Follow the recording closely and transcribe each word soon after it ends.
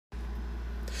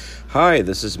Hi,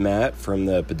 this is Matt from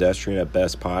the Pedestrian at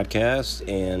Best podcast,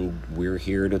 and we're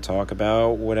here to talk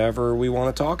about whatever we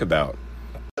want to talk about.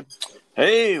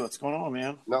 Hey, what's going on,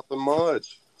 man? Nothing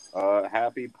much.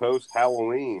 Happy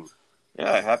post-Halloween.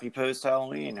 Yeah, happy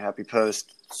post-Halloween. Happy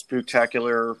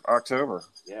post-spooktacular October.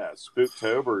 Yeah,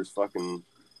 Spooktober is fucking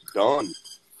done.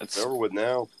 It's over with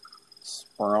now.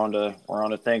 We're on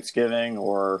to Thanksgiving,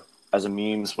 or as a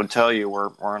memes would tell you, we're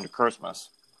on to Christmas.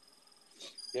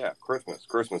 Yeah,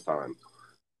 Christmas time.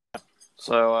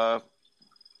 So,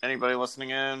 anybody listening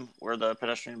in, we're the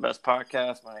Pedestrian Best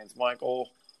podcast. My name's Michael.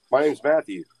 My name's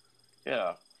Matthew.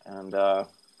 Yeah, and wow,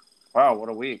 what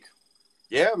a week.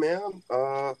 Yeah, man.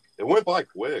 It went by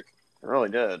quick. It really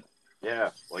did. Yeah,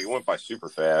 like it went by super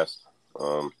fast.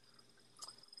 How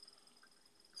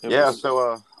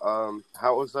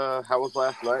was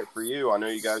last night for you? I know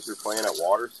you guys were playing at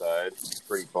Waterside.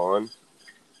 Pretty fun.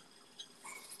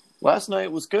 Last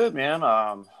night was good, man.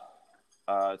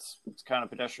 It's kind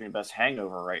of Pedestrian Best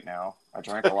hangover right now. I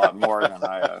drank a lot more than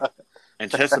I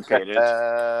anticipated.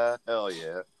 Hell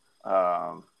yeah.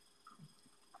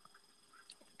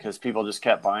 Because people just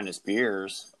kept buying us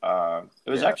beers. It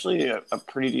was Yeah. actually a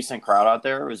pretty decent crowd out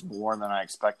there. It was more than I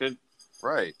expected.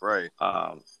 Right.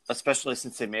 Especially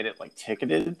since they made it like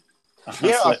ticketed.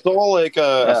 Yeah, I saw I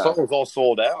saw it was all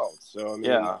sold out. So I mean,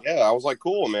 Yeah. I was like,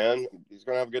 cool, man. He's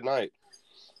gonna have a good night.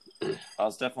 I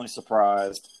was definitely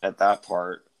surprised at that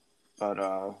part. But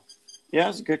yeah, it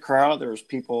was a good crowd. There was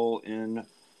people in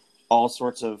all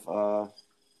sorts of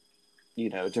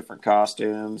different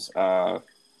costumes. I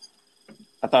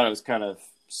thought it was kind of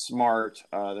smart.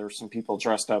 There were some people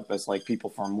dressed up as like people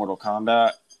from Mortal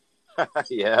Kombat.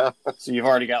 Yeah. So you've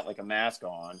already got like a mask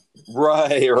on.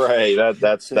 Right.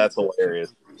 That's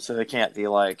hilarious. So they can't be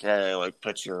like, hey, like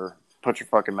put your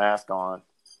fucking mask on.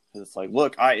 It's like,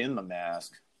 look, I am the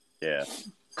mask. Yeah.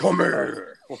 Come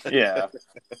here. Yeah.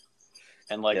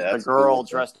 And like Yeah, the girl cool.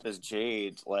 Dressed as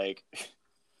Jade, like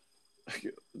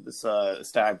this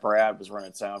guy Brad was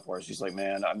running sound for us. She's like,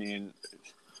 man, I mean,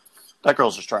 that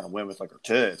girl's just trying to win with like her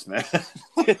tits, man.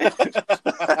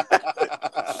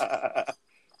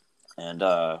 And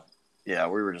yeah,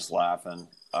 we were just laughing.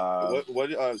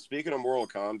 Speaking of Mortal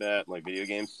Kombat, like video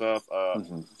game stuff, I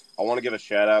want to give a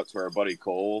shout out to our buddy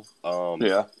Cole.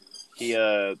 Yeah.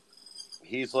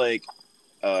 He's like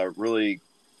really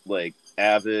like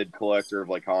avid collector of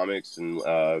like comics and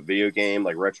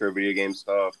retro video game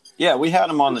stuff. Yeah, we had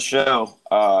him on the show.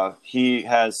 He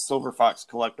has Silver Fox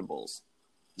Collectibles.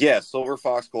 Yeah, Silver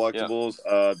Fox Collectibles.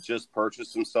 Yeah. Just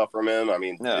purchased some stuff from him. I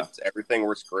mean, everything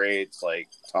works great. It's like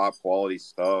top quality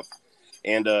stuff,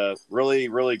 and really,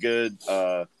 really good.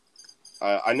 I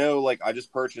know, like, I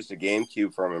just purchased a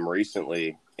GameCube from him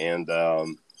recently, and a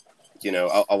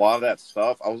lot of that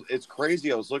stuff. It's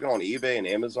crazy. I was looking on eBay and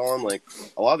Amazon. Like,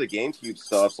 a lot of the GameCube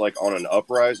stuff's like on an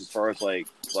uprise as far as like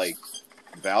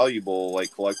valuable, like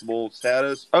collectible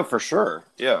status. Oh, for sure.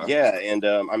 Yeah. And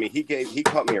I mean, he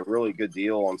cut me a really good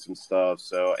deal on some stuff.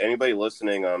 So anybody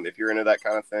listening, if you're into that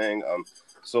kind of thing,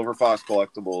 Silver Fox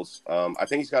Collectibles. I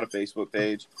think he's got a Facebook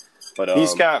page, but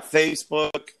he's got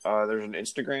Facebook. There's an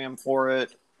Instagram for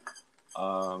it.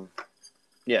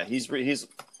 Yeah, he's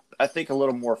I think a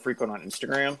little more frequent on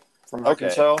Instagram from what I can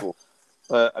tell. Cool.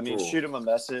 But I mean, shoot him a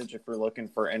message if you're looking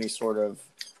for any sort of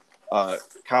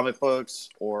comic books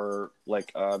or,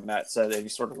 like Matt said, any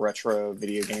sort of retro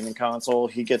video gaming console.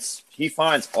 He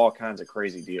finds all kinds of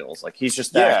crazy deals. Like, he's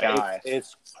just that guy.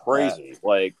 It's crazy.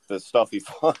 Like, the stuff he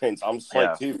finds. I'm just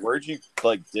like, dude, where'd you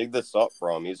like dig this up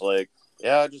from? He's like,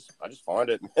 yeah, I just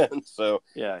find it, man. So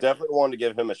definitely wanted to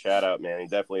give him a shout out, man. He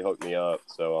definitely hooked me up.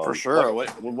 So for sure. What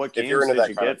games did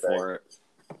you get for it?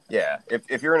 Yeah,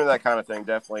 if you're into that kind of thing,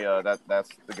 definitely that's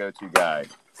the go-to guy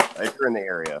if you're in the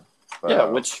area.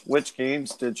 But, which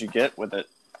games did you get with it?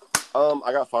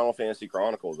 I got Final Fantasy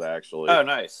Chronicles, actually. Oh,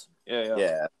 nice.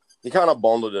 Yeah. He kind of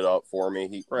bundled it up for me.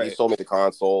 He sold me the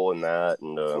console and that,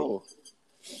 and cool.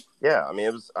 Yeah, I mean,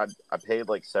 it was I paid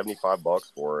like $75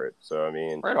 for it. So I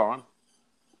mean, right on.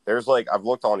 There's like, I've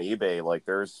looked on eBay, like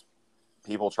there's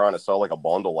people trying to sell like a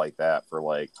bundle like that for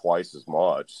like twice as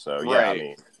much. So yeah, I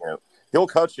mean, he'll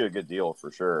cut you a good deal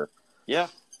for sure. Yeah.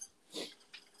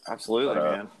 Absolutely,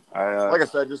 man. Like I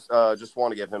said, just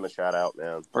want to give him a shout out,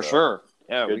 man. For sure.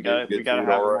 Yeah, we got to have him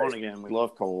on again. We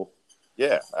love Cole.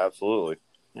 Yeah, absolutely.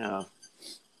 Yeah.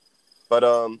 But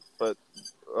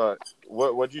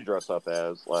what'd you dress up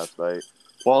as last night?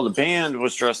 Well, the band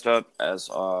was dressed up as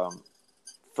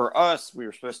for us, we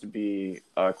were supposed to be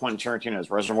Quentin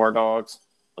Tarantino's Reservoir Dogs.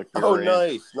 Like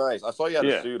nice. I saw you had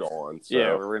a suit on. So.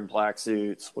 Yeah, we were in black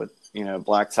suits with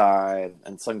black tie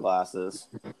and sunglasses.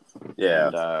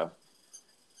 Yeah.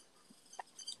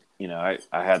 I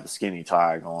had the skinny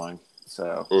tie going,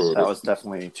 so that was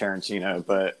definitely Tarantino.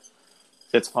 But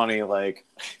it's funny, like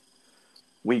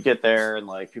we get there and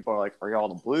like people are like, "Are y'all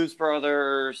the Blues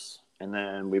Brothers?" And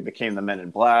then we became the Men in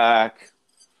Black.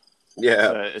 Yeah,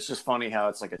 so it's just funny how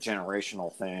it's like a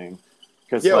generational thing.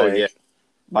 Because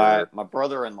my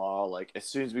brother-in-law, like as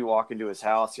soon as we walk into his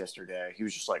house yesterday, he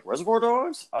was just like, "Reservoir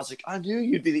Dogs?" I was like, "I knew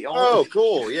you'd be the only." Oh,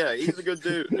 cool. Yeah, he's a good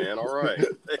dude, man. All right.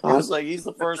 I was like, he's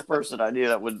the first person I knew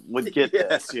that would get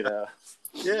this,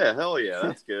 Yeah, hell yeah,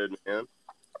 that's good, man.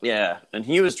 Yeah, and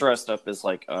he was dressed up as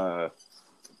like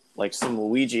some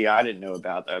Luigi I didn't know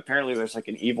about. Apparently, there's like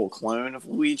an evil clone of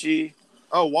Luigi.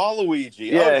 Oh,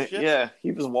 Waluigi. Yeah, oh, shit. Yeah.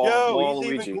 He was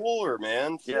Waluigi. He's even cooler,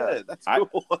 man. Yeah, shit, that's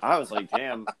cool. I was like,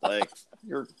 damn, like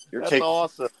you're that's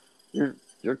awesome.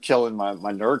 You're killing my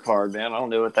nerd card, man. I don't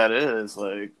know what that is.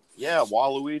 Like, yeah,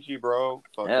 Waluigi, bro.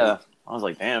 Yeah, I was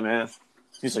like, damn, man.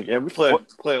 He's like, yeah, we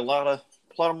play a lot of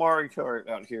Mario Kart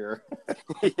out here.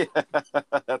 Yeah,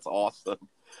 that's awesome.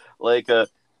 Like,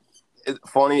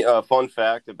 funny fun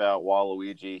fact about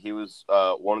Waluigi, he was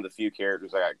one of the few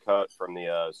characters that got cut from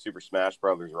the Super Smash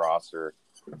Brothers roster.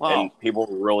 Wow. And people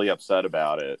were really upset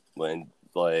about it. When,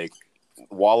 like,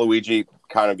 Waluigi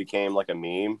kind of became like a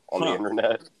meme on the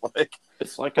internet. Like,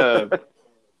 it's like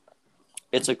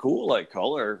it's a cool like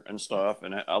color and stuff,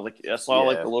 and I saw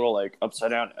like the little like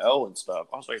upside down L and stuff.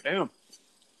 I was like, damn.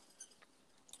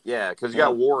 Yeah, because you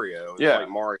got Wario. It's like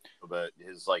Mario, but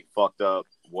his like fucked up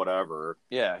whatever.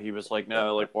 Yeah, he was like,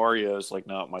 no, like Wario's like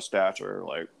not my stature.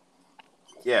 Like,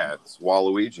 yeah, it's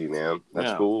Waluigi, man.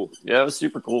 That's cool. Yeah, it was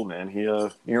super cool, man. He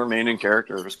remained in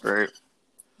character. It was great.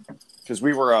 Because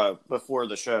we were before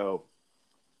the show,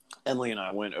 Emily and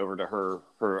I went over to her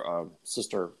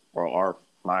sister or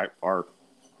our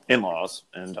in-laws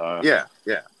and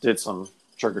did some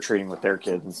trick or treating with their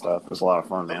kids and stuff. It was a lot of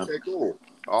fun, man. Okay, cool,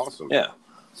 awesome. Yeah.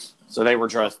 So they were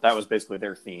dressed. That was basically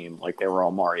their theme. Like they were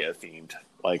all Mario themed.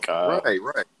 Like right,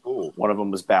 cool. One of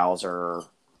them was Bowser,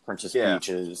 Princess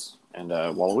Peaches, and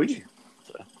Waluigi.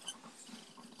 So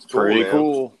it's pretty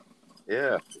cool.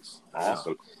 Yeah, it's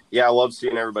awesome. Yeah, I love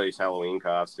seeing everybody's Halloween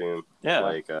costume. Yeah,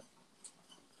 like it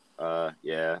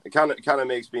kind of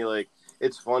makes me like.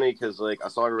 It's funny because like I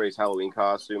saw everybody's Halloween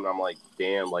costume, and I'm like,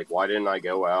 damn, like why didn't I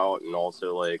go out? And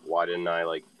also like why didn't I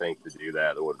like think to do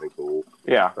that? That would have been cool.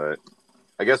 Yeah, but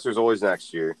I guess there's always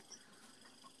next year.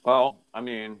 Well, I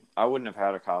mean, I wouldn't have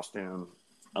had a costume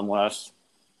unless,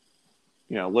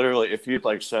 literally if you'd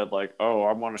like said like, oh,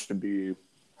 I want us to be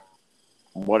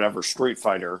whatever Street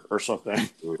Fighter or something, I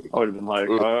would have been like,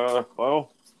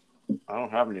 well, I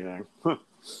don't have anything.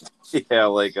 Yeah,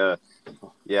 like I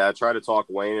tried to talk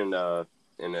Wayne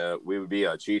and we would be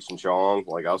Cheech and Chong.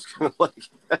 Like I was gonna like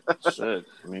shit.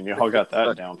 I mean, y'all got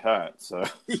that down pat. So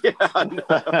yeah, I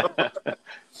know.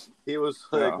 He was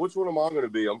like, "Which one am I going to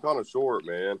be? I'm kind of short,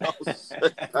 man." I was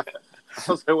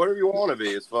like, "Whatever you want to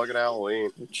be, it's fucking Halloween."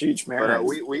 Cheech, man. But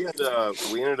we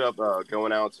ended up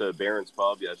going out to Barron's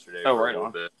Pub yesterday for a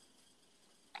little bit,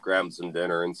 grabbing some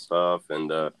dinner and stuff,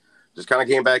 and just kind of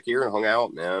came back here and hung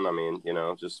out, man. I mean,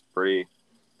 just pretty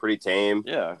tame.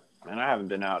 Yeah, man. I haven't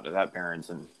been out to that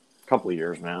Barron's in a couple of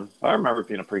years, man. I remember it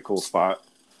being a pretty cool spot.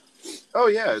 Oh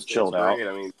yeah, it's chilled out.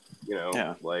 I mean,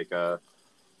 like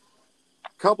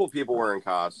couple people were in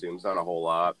costumes, not a whole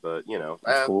lot, but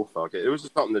cool. Fuck it. It was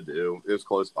just something to do. It was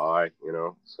close by,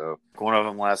 so one of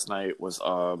them last night was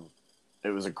it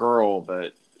was a girl,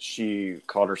 but she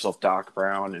called herself Doc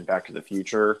Brown in Back to the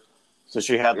Future. So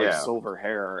she had like silver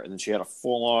hair, and then she had a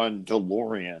full on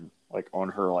DeLorean like on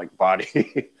her like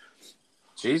body.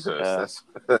 Jesus,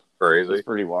 that's crazy. It's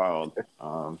pretty wild.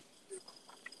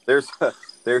 There's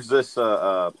this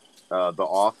The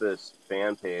Office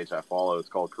fan page I follow. It's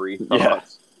called Creed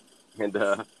Thoughts. And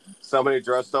somebody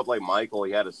dressed up like Michael.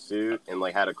 He had a suit and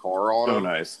like had a car on him. Oh,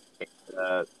 nice.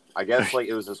 And, I guess like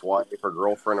it was his wife or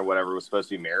girlfriend or whatever was supposed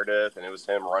to be Meredith, and it was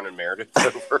him running Meredith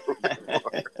over.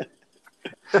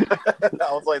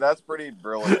 I was like, that's pretty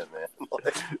brilliant, man.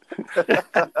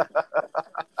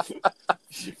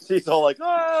 She's all like,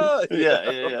 ah,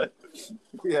 yeah.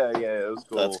 It was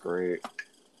cool. That's great.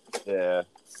 Yeah,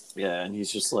 and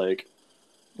he's just like,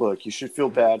 look, you should feel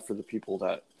bad for the people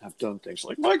that have done things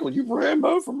like Michael. You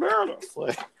Rambo from Meredith,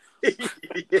 like.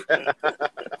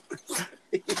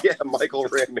 Yeah, Michael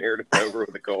ran Meredith over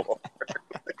with a car.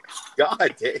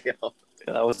 God damn. Yeah,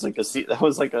 that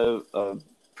was like a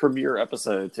premiere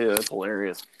episode too. That's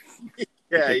hilarious.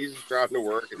 Yeah, he's just driving to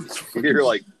work and you're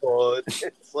like, what?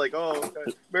 It's like, oh,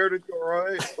 okay. Meredith, you all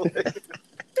right?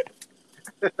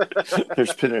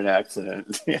 There's been an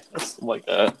accident. Yeah, something like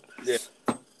that. Yeah.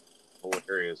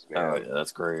 Hilarious, man. Oh, yeah,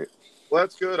 that's great. Well,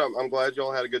 that's good. I'm glad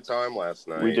y'all had a good time last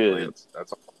night. We did. Like,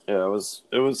 that's yeah. It was.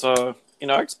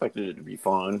 I expected it to be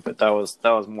fun, but that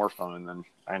was more fun than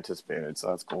I anticipated. So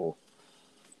that's cool.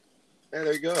 Yeah,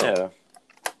 there you go. Yeah.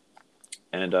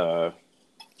 And it's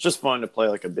just fun to play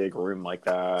like a big room like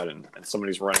that, and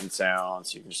somebody's running sound,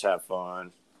 so you can just have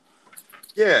fun.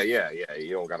 Yeah. You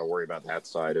don't got to worry about that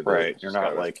side of it. Right. You're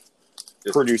not like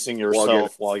producing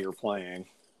yourself while you're playing.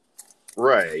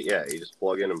 Right. Yeah. You just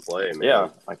plug in and play, man. Yeah.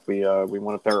 Like we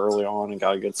went up there early on and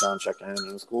got a good sound check in, and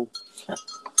it was cool.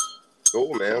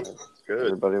 Cool, man. It's good.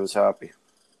 Everybody was happy.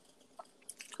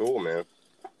 Cool, man.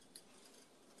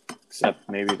 Except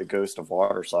maybe the Ghost of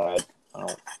Waterside. I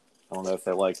don't know if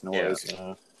they like noise.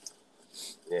 Yeah.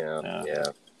 You know?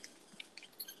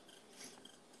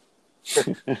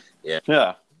 Yeah.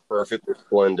 Yeah. Perfect.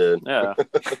 Splendid. Yeah.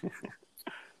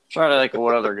 Trying to think of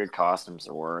what other good costumes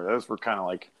there were. Those were kind of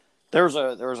like there was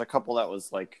a couple that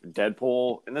was like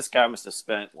Deadpool, and this guy must have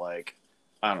spent like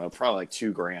I don't know, probably like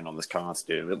 $2,000 on this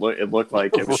costume. It looked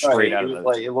like it was straight out of the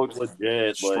it looked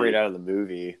legit, straight out of the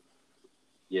movie.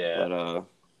 Yeah. But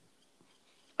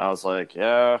I was like,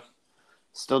 yeah,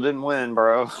 still didn't win,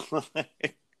 bro.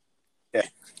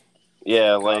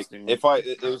 Yeah, like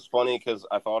it was funny because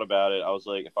I thought about it. I was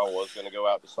like, if I was going to go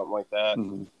out to something like that,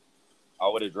 I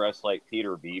would have dressed like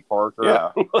Peter B. Parker. Yeah,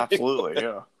 absolutely.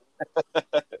 Yeah,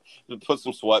 put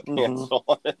some sweatpants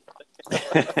on it.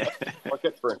 Like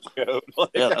a trench coat.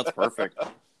 Yeah, that's perfect.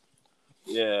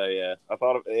 Yeah. I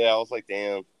thought, I was like,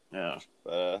 damn. Yeah.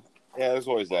 Yeah, there's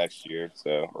always next year.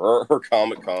 So or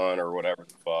Comic-Con or whatever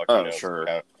the fuck. Oh, sure.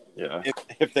 Yeah.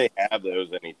 If they have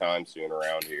those anytime soon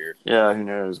around here. Yeah, who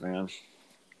knows, man.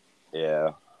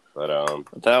 Yeah. But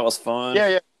that was fun.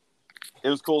 Yeah. It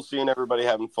was cool seeing everybody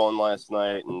having fun last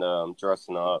night and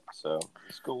dressing up. So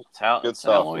it's cool. Good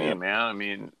stuff, man. I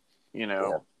mean,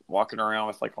 walking around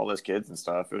with like all those kids and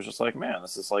stuff, it was just like, man,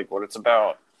 this is like what it's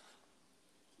about.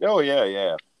 Oh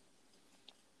yeah.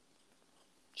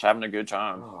 Just having a good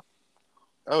time.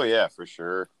 Oh yeah, for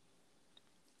sure.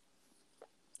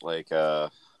 Like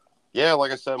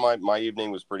like I said, my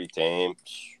evening was pretty tame.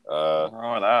 What's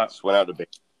wrong with that? Just went out to bed.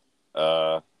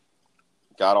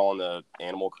 Got on the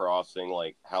Animal Crossing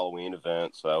like Halloween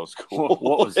event, so that was cool.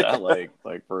 What was that like?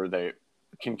 Like,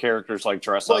 can characters like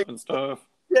dress up and stuff?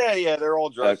 Yeah, they're all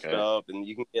dressed up, and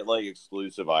you can get like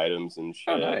exclusive items and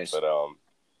shit. Oh, nice. But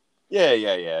yeah,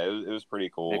 it was pretty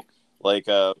cool. Like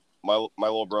my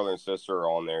little brother and sister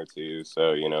are on there too,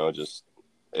 so just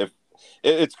if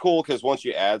it's cool because once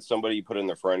you add somebody, you put in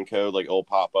their friend code, like it'll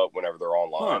pop up whenever they're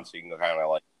online, so you can kind of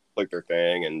like click their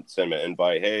thing and send them an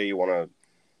invite. Hey, you want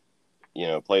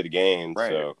to play the game? Right.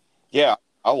 So yeah,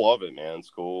 I love it, man. It's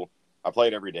cool. I play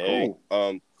it every day.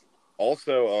 Cool.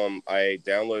 Also, I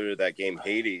downloaded that game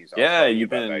Hades. Yeah, you've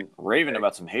been raving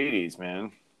about some Hades,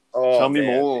 man. Oh, tell me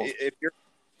more.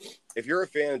 If you're a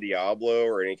fan of Diablo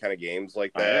or any kind of games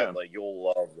like that, like you'll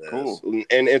love this. Cool.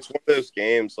 And it's one of those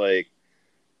games like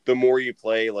the more you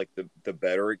play, like the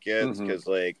better it gets because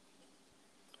like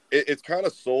it's kind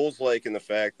of Souls-like in the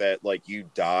fact that like you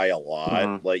die a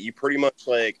lot. Like you pretty much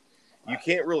like you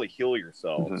can't really heal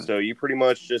yourself, so you pretty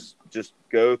much just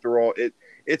go through all it.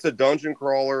 It's a dungeon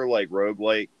crawler like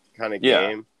roguelike kind of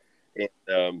game,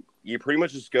 and you pretty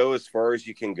much just go as far as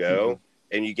you can go,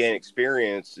 and you gain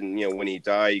experience. And when you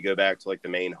die, you go back to like the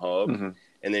main hub, and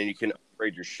then you can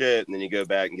upgrade your shit, and then you go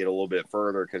back and get a little bit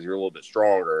further because you're a little bit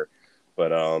stronger.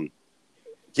 But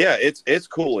yeah, it's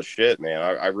cool as shit, man.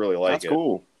 I really like it. That's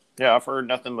cool. Yeah, I've heard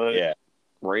nothing but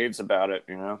raves about it.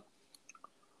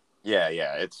 Yeah,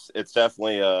 it's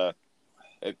definitely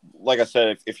like I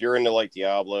said, if you're into like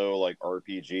Diablo, like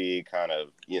RPG kind of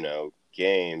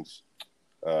games,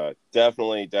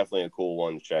 definitely a cool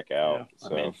one to check out. Yeah,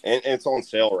 so and it's on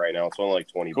sale right now. It's only like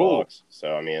 $20.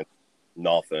 So I mean, it's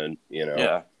nothing.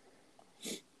 Yeah,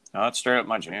 no, it's straight up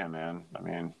my jam, man. I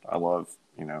mean, I love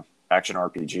action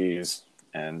RPGs,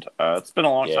 and it's been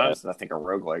a long time since I think a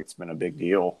roguelike's been a big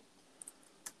deal.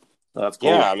 So that's cool.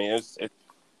 Yeah, I mean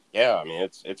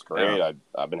it's great. Yeah.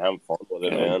 I've been having fun with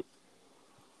it, man.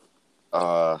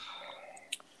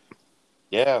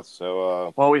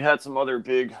 So well, we had some other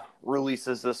big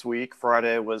releases this week.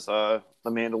 Friday was The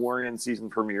Mandalorian season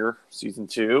premiere, season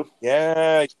 2.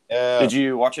 Yeah. Did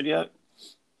you watch it yet?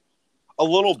 A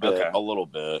little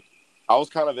bit. I was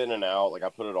kind of in and out. Like I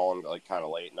put it on like kind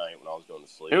of late night when I was going to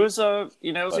sleep. It was a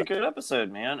good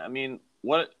episode, man. I mean,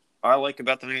 what I like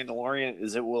about The Mandalorian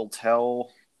is it will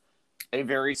tell a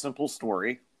very simple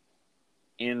story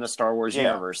in the Star Wars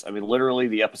universe. I mean, literally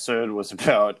the episode was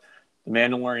about the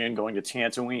Mandalorian going to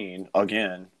Tatooine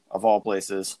again, of all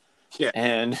places. Yeah.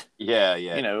 And yeah.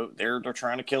 They're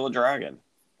trying to kill a dragon.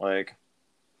 Like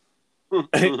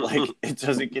Like, it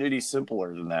doesn't get any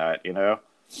simpler than that, you know?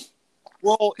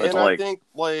 Well, but and I think,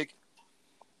 like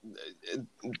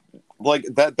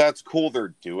that's cool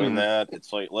they're doing that.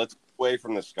 It's like, let's get away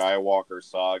from the Skywalker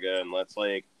saga and let's,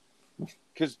 like,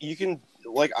 because you can,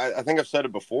 like, I think I've said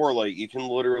it before, like, you can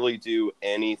literally do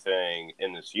anything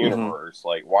in this universe.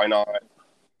 Like, why not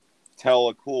tell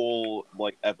a cool,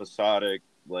 like, episodic,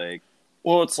 like...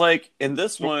 Well, it's like, and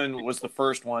this one was the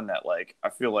first one that, like,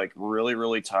 I feel like really,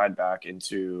 really tied back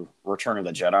into Return of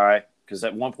the Jedi. Because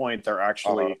at one point, they're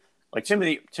actually, like,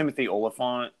 Timothy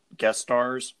Olyphant guest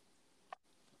stars.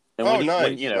 And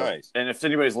nice. And if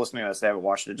anybody's listening to this, they haven't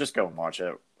watched it, just go and watch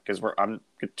it. Because I'm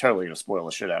totally going to spoil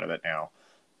the shit out of it now.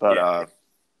 But,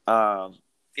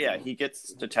 he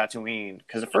gets to Tatooine.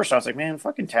 Because at first I was like, man,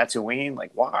 fucking Tatooine?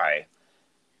 Like, why?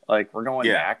 Like, we're going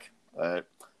back.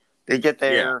 They get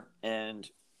there, and,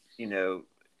 you know,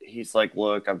 he's like,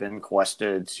 look, I've been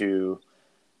quested to,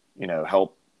 you know,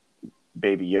 help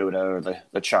Baby Yoda or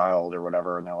the child or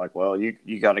whatever. And they're like, well,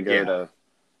 you got to go to,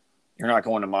 you're not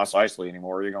going to Mos Eisley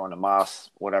anymore. You're going to Mos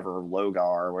whatever, Logar,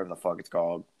 or whatever the fuck it's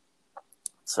called.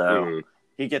 So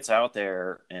he gets out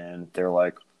there, and they're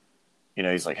like, you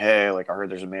know, he's like, hey, like, I heard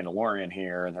there's a Mandalorian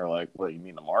here. And they're like, what, you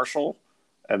mean the Marshal?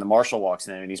 And the Marshal walks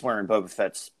in, and he's wearing Boba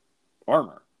Fett's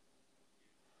armor.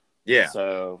 Yeah.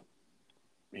 So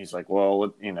he's like,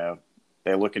 well, you know,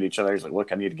 they look at each other. He's like,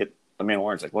 look, I need to get, the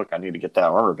Mandalorian's like, look, I need to get that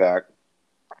armor back.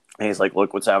 And he's like,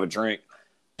 look, let's have a drink.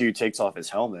 Dude takes off his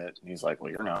helmet, and he's like,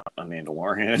 well, you're not a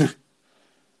Mandalorian.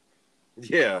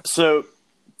 Yeah. So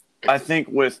I think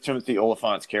with Timothy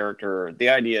Olyphant's character, the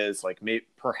idea is like,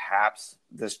 perhaps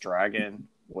this dragon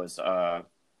was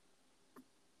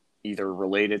either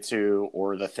related to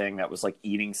or the thing that was like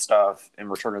eating stuff in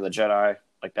Return of the Jedi,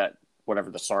 like that,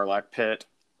 whatever, the Sarlacc pit.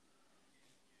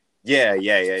 Yeah.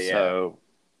 So,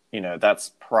 you know,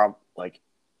 that's like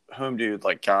Home Dude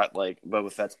like got like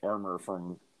Boba Fett's armor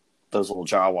from those little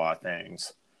Jawa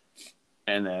things.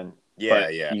 And then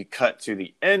you cut to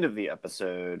the end of the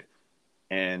episode,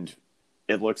 and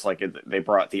it looks like they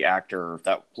brought the actor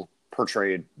that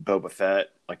portrayed Boba Fett,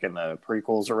 like in the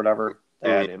prequels or whatever. They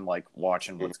had him like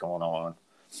watching what's going on.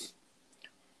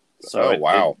 So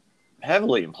it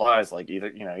heavily implies like either,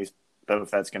 you know, Boba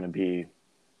Fett's going to be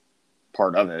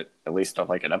part of it, at least of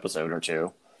like an episode or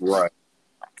two. Right.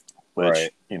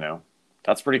 Which, you know,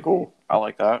 that's pretty cool. I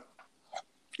like that.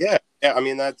 Yeah. I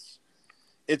mean,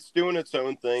 it's doing its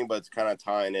own thing, but it's kind of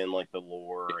tying in like the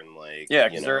lore and like,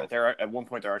 because they're at one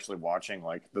point they're actually watching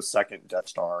like the second Death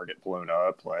Star get blown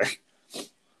up. Like,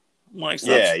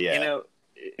 you know,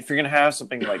 if you're gonna have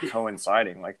something like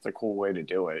coinciding, like, it's a cool way to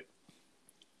do it.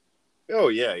 Oh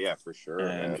yeah, for sure.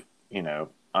 And you know,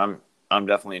 I'm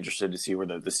definitely interested to see where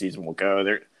the season will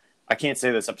go. I can't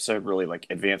say this episode really like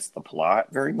advanced the plot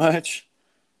very much,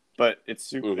 but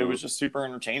it was just super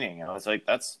entertaining. And I was like,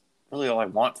 that's really all I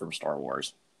want from Star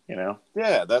Wars, you know?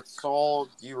 Yeah, that's all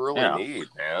you really need,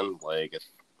 man. Like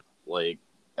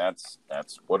that's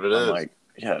what it is. Like,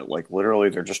 like literally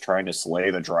they're just trying to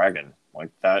slay the dragon. Like,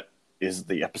 that is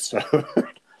the episode.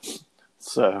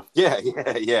 So yeah,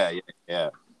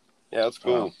 that's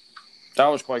cool. That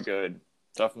was quite good.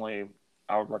 Definitely,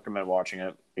 I would recommend watching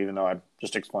it, even though I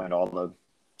just explained all the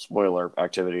spoiler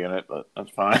activity in it, but that's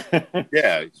fine.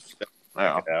 Yeah.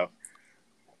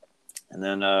 And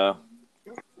then,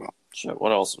 shit,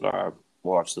 what else did I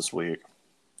watch this week?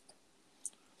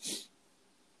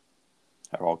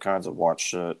 Have all kinds of watch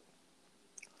shit.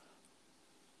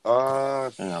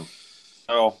 Yeah.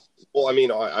 Oh, well, I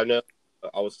mean, I know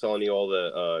I was telling you all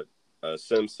the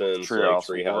Simpsons Treehouse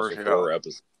of Horror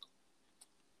episodes.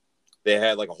 They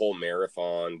had like a whole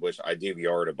marathon, which I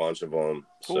DVR'd a bunch of them.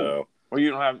 Cool. So, well,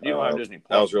 you don't have Disney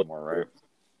Plus anymore, right?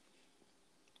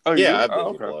 Oh yeah, I have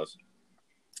Disney Plus.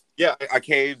 Yeah, I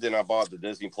caved and I bought the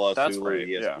Disney Plus, That's Hulu, great.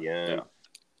 ESPN.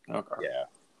 Yeah. Okay. Yeah.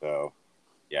 So,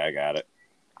 yeah, I got it.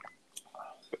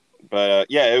 But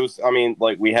it was. I mean,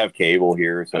 like, we have cable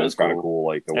here, so it's kind of cool,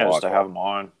 like, to watch. Just to have them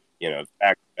on. You know,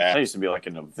 back to back. That used to be like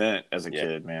an event as a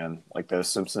kid, man. Like the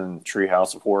Simpson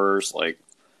Treehouse of Horrors. Like,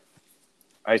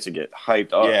 I used to get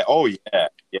hyped up. Yeah. Oh yeah.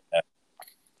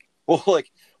 Well,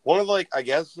 like, one of, like, I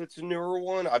guess it's a newer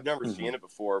one. I've never seen it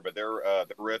before, but they're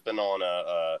ripping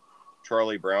on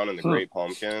Charlie Brown and the Great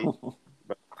Pumpkin.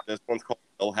 But this one's called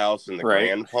Millhouse and the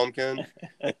Grand Pumpkin.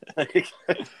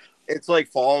 It's like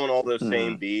following all those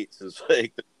same beats as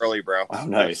like the Charlie Brown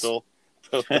special.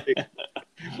 Nice.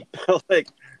 Like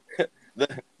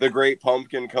the Great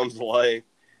Pumpkin comes to life,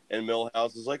 and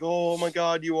Millhouse is like, "Oh my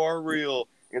God, you are real."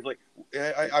 And he's like,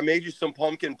 I made you some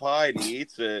pumpkin pie, and he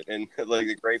eats it, and like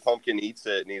the Great Pumpkin eats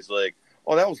it, and he's like,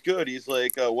 "Oh, that was good." He's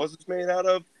like, "What's this made out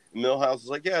of?" Millhouse is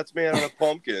like, yeah, it's made out of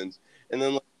pumpkins. And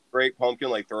then like, Great Pumpkin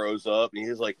like throws up and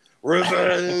he's like,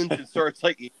 revenge, and starts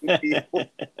like eating people.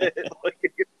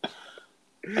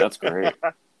 That's great.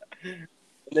 And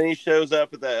then he shows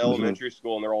up at that elementary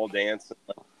school and they're all dancing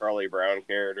like Charlie Brown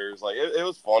characters. Like it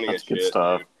was funny as shit.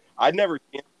 Stuff. Dude. I'd never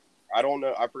seen it. I don't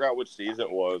know. I forgot which season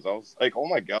it was. I was like, oh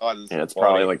my God. Yeah, it's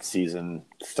probably like season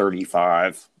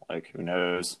 35. Like, who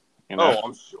knows? You know? Oh,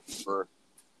 I'm sure.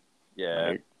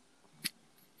 Yeah.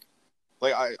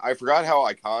 Like I forgot how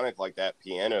iconic like that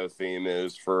piano theme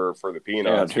is for the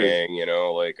Peanuts gang, you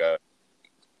know, like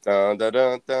dun, dun,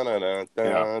 dun, dun, dun,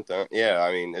 dun, dun. Yeah,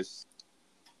 I mean it's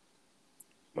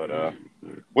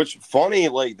which funny,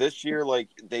 like this year, like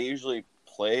they usually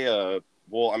play you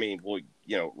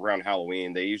know, around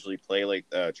Halloween they usually play like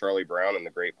Charlie Brown and the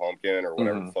Great Pumpkin or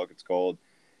whatever the fuck it's called.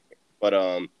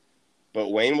 But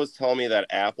Wayne was telling me that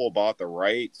Apple bought the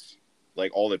rights,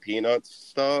 like all the Peanuts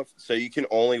stuff, so you can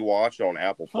only watch it on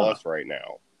Apple Plus right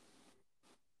now.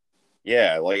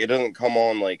 Yeah, like it doesn't come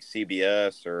on like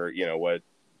CBS or you know what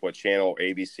channel,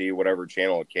 ABC, whatever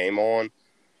channel it came on.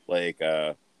 Like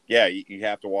yeah, you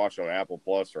have to watch it on Apple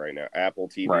Plus right now, Apple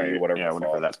TV,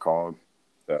 whatever that's called.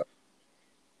 So,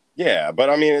 yeah, but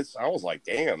I mean, I was like,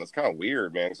 damn, that's kind of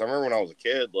weird, man. Because I remember when I was a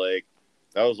kid, like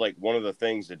that was like one of the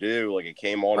things to do. Like it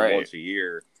came on once a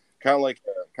year. Kind of like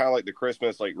the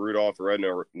Christmas, like Rudolph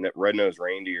the Red-Nosed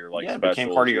Reindeer, like specials. It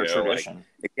became part of your tradition. Like,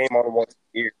 it came on once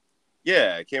a year.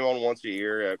 Yeah, it came on once a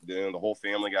year. You know, the whole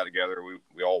family got together.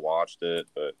 We all watched it,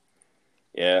 but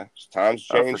yeah, times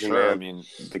changing. For sure. Man. I mean,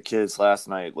 the kids last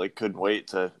night like couldn't wait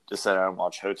to sit down and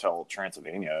watch Hotel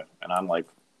Transylvania, and I'm like,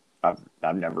 I've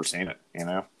never seen it. You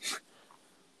know.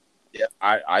 Yeah,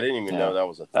 I didn't even know that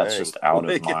was a thing. That's just out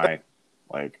of my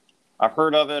like. I've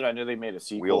heard of it. I know they made a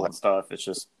sequel and stuff. It's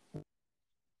just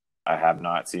I have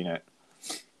not seen it.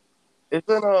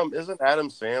 Isn't Adam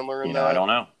Sandler in that? I don't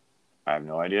know. I have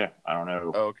no idea. I don't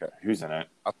know. Oh, okay. Who's in it?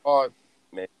 I thought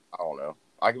maybe, I don't know.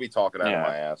 I could be talking out of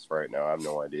my ass right now. I have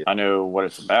no idea. I know what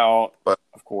it's about,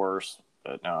 of course,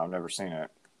 but no, I've never seen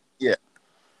it. Yeah.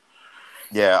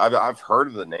 Yeah, I've heard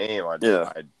of the name. I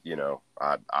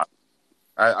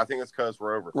think it's because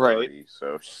we're over 30,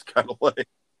 so it's just kind of like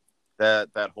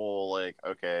that whole like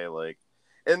okay, like,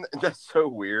 and that's so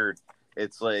weird.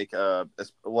 It's like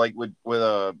it's like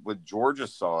with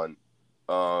George's son,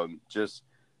 just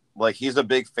like he's a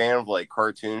big fan of like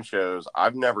cartoon shows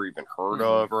I've never even heard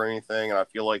of or anything, and I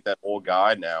feel like that old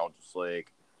guy now, just like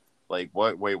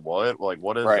what? Wait, what? Like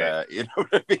what is that? You know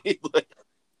what I mean? Like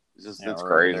it's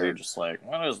crazy. They're just like,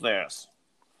 what is this?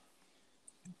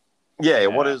 Yeah,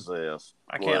 what is this?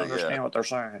 I can't understand what they're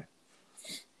saying.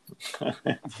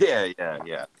 Yeah.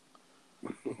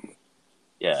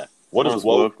 Yeah. What does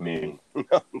woke mean?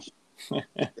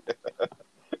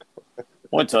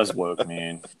 What does woke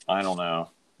mean? I don't know.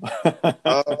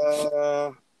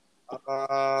 I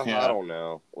don't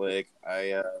know. Like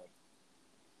I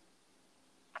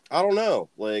don't know.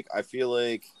 Like I feel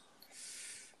like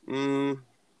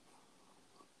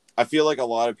a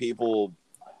lot of people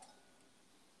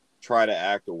try to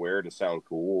act aware to sound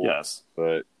cool. Yes.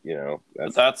 But,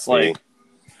 that's like,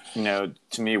 to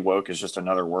me, woke is just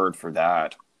another word for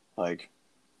that. Like,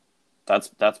 that's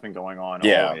been going on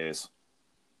always.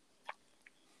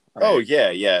 Right? Oh,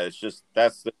 yeah. It's just,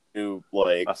 that's the new,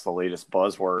 like... That's the latest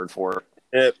buzzword for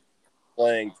it.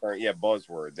 Playing turn. Yeah,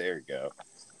 buzzword. There you go.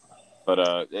 But,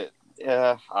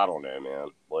 I don't know, man.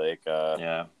 Like,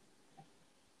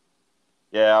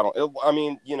 Yeah, I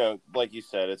mean, like you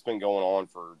said, it's been going on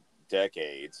for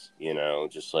decades,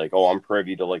 just like, I'm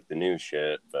privy to like the new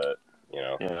shit, but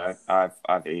Yeah,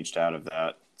 I've aged out of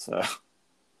that. So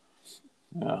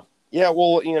yeah,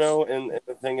 well, and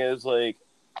the thing is like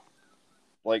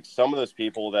some of those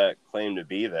people that claim to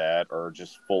be that are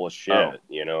just full of shit.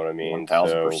 You know what I mean?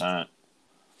 1,000%.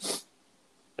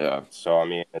 Yeah. So I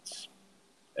mean, it's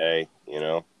I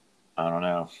don't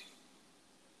know.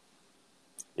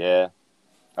 Yeah.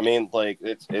 I mean, like,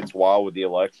 it's wild with the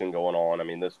election going on. I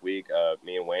mean, this week,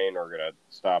 me and Wayne are going to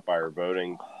stop by our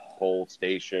voting poll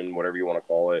station, whatever you want to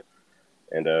call it,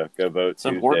 and go vote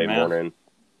Tuesday morning.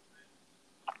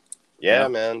 Yeah,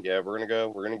 man. Yeah, we're going to go.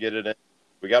 We're going to get it in.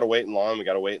 We got to wait in line.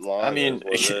 I mean,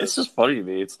 it's just funny to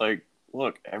me. It's like,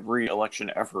 look, every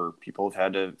election ever, people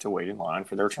have had to wait in line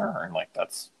for their turn. Like,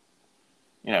 that's,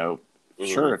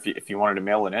 sure, if you wanted to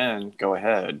mail it in, go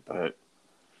ahead. But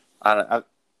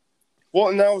well,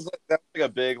 and that was like a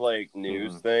big like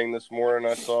news thing this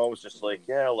morning. I saw was just like,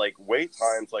 like wait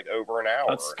times like over an hour.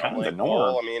 That's kind of the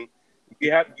norm. Well, I mean,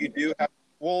 you do have.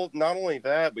 Well, not only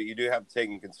that, but you do have to take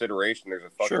in consideration there's a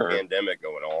fucking pandemic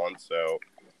going on. So,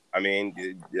 I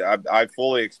mean, I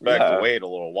fully expect to wait a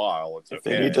little while. It's if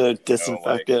okay. they need to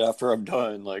disinfect it after I'm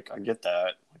done, like I get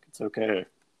that. Like it's okay.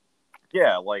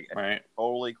 Yeah, like right.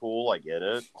 Totally cool. I get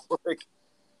it.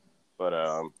 But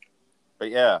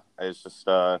yeah, it's just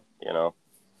one of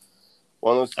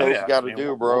those things you got to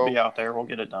do, bro. We'll be out there. We'll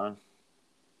get it done.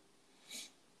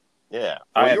 Yeah.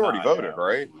 Well, you already voted,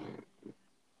 right?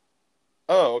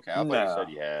 Oh, okay. I thought you said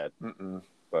you had. Mm-mm.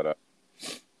 But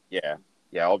yeah,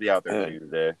 I'll be out there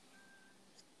Tuesday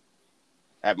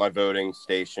at my voting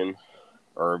station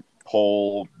or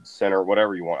poll center,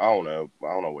 whatever you want. I don't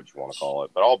know what you want to call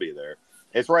it, but I'll be there.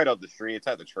 It's right up the street. It's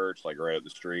at the church, like right up the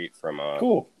street from.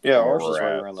 Cool. Yeah, ours is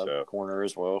right around the corner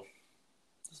as well.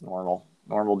 It's normal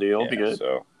deal. It'll be good.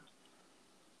 So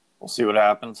we'll see what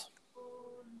happens.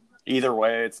 Either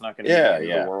way, it's not going to be the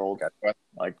end of the world.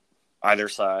 Like either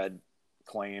side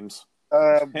claims.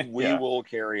 We will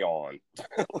carry on.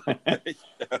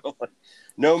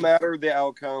 No matter the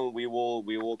outcome, we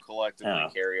will collectively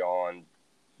carry on.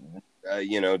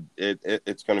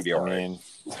 It's going to be all right.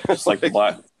 Just like the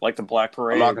Black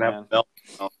Parade. I'm not going to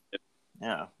have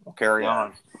yeah, we'll carry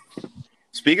on.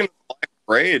 Speaking of Black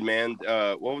Parade, man,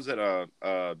 what was it? I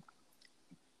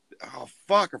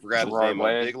forgot his name.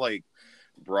 A big like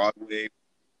Broadway.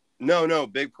 No,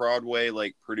 big Broadway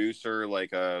like producer,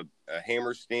 like a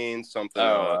Hammerstein something.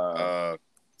 Yeah,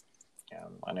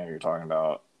 I know who you're talking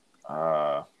about.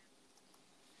 Rogers.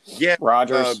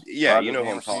 Rogers you know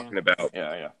who I'm talking about.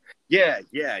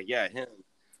 Yeah, him.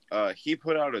 He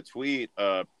put out a tweet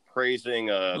praising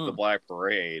the Black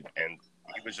Parade, and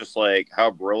he was just like, how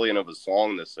brilliant of a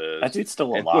song this is. That dude's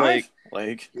still alive?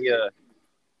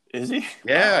 Is he?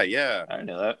 Yeah. I didn't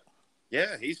know that.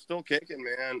 Yeah, he's still kicking,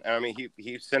 man. I mean,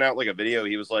 he sent out like a video.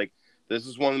 He was like, this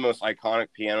is one of the most iconic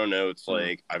piano notes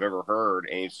like I've ever heard.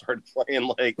 And he started playing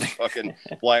like the fucking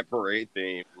Black Parade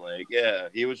theme. Like, yeah,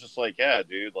 he was just like, yeah,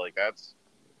 dude, like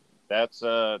that's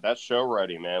show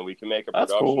ready, man. We can make a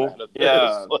production out of this.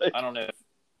 Yeah, like, I don't know.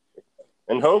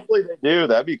 And hopefully they do.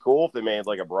 That'd be cool if they made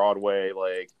like a Broadway,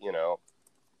 like,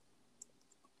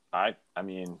 I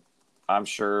mean, I'm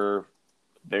sure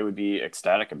they would be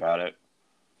ecstatic about it.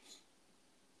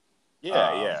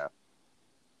 Yeah.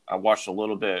 I watched a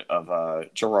little bit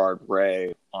of Gerard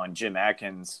Way on Jim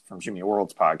Atkins from Jimmy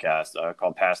World's podcast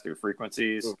called Pass Through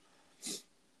Frequencies.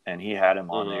 And he had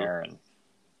him on there, and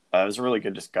it was a really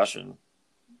good discussion.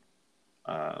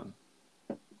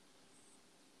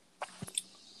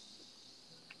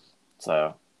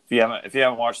 So if you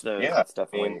haven't watched those, that's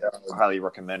definitely highly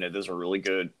recommended. Those are really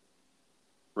good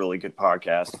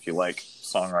podcasts if you like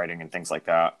songwriting and things like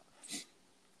that.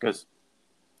 Because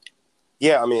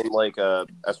I mean, like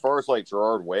as far as like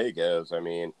Gerard Way goes, I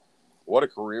mean, what a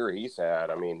career he's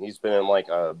had. I mean, he's been in like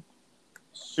a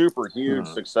super huge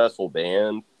successful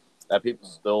band that people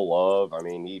still love. I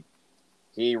mean,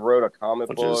 he wrote a comic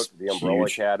book, The Umbrella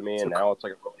Academy, and now it's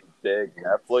like a really big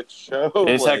Netflix show.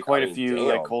 It's had quite a few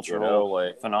like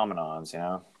cultural phenomenons,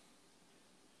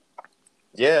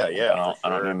 Yeah. I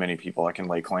don't know many people that can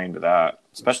lay claim to that,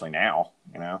 especially now,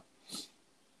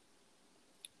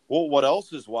 Well, what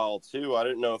else is wild too? I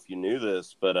didn't know if you knew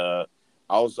this, but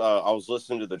I was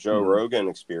listening to the Joe Rogan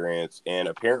Experience, and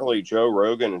apparently Joe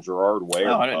Rogan and Gerard Way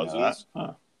are cousins.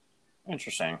 Huh.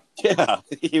 Interesting. Yeah,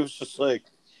 he was just like,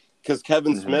 because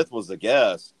Kevin Smith was the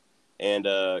guest, and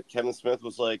Kevin Smith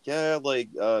was like, yeah, like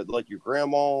your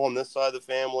grandma on this side of the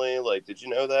family, like, did you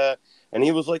know that? And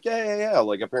he was like, yeah.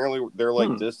 Like, apparently they're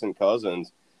like distant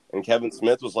cousins. And Kevin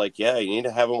Smith was like, yeah, you need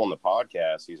to have him on the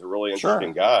podcast. He's a really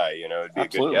interesting guy. It'd be a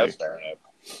good guest to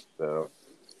have.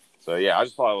 So yeah, I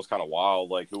just thought it was kind of wild.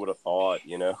 Like, who would have thought,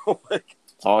 like,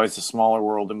 it's always a smaller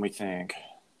world than we think.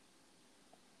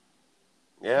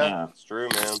 Yeah, it's true,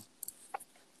 man.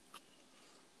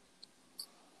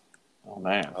 Oh,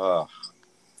 man.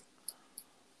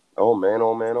 Oh,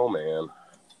 man.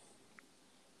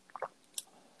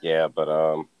 Yeah, but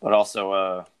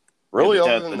also, really,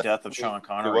 the death of Sean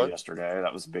Connery yesterday.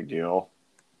 That was a big deal.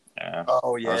 Yeah.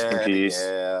 Oh yeah. Rest in peace.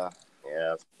 Yeah.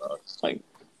 It sucks. Like,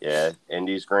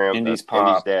 Indy's Indy's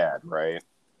dad, right?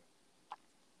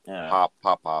 Yeah.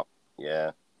 Pop.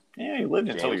 Yeah. Yeah, he lived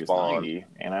until he was 90.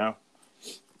 Yeah.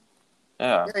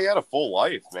 Yeah, he had a full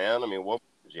life, man. I mean, what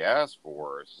did you ask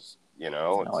for? It's just,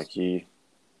 like he.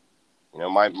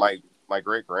 My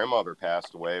great grandmother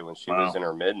passed away when she was in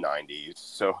her mid 90s.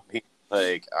 So,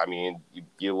 like, I mean,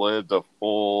 you lived a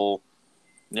full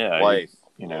life.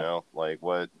 Like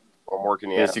what more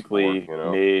can you basically ask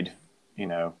for, made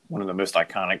one of the most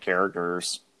iconic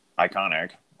characters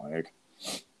iconic. Like,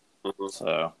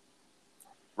 so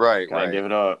right. Gotta give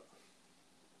it up.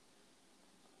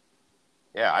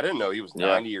 Yeah, I didn't know he was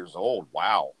 90 years old.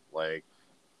 Wow. Like,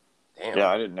 damn. Yeah,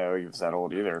 I didn't know he was that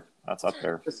old either. That's up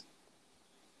there.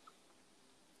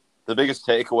 The biggest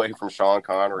takeaway from Sean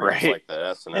Connery is Right. like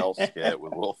the SNL skit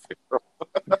with Will Ferrell.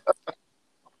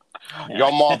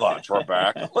 Your mother,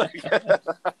 Trebek.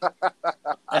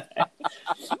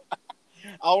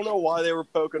 I don't know why they were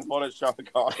poking fun at Sean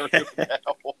Connery with that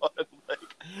one. Like,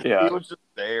 Yeah. He was just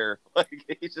there.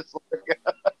 Like, he's just like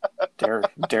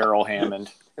Daryl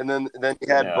Hammond. And then you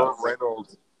had Burt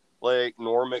Reynolds. Like,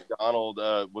 Norm Macdonald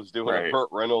was doing a Burt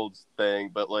Reynolds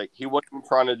thing, but like he wasn't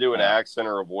trying to do an accent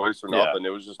or a voice or nothing. It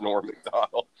was just Norm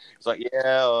Macdonald. He's like, he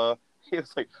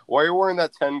was like, why are you wearing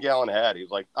that 10-gallon hat? He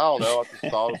was like, I don't know. I just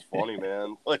thought it was funny,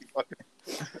 man. Like,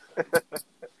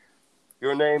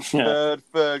 your name's Ted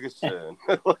Ferguson.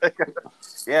 Like,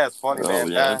 yeah, it's funny,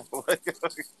 man. Yeah.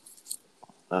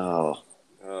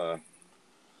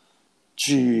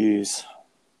 Jeez.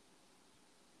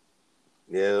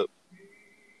 Yep.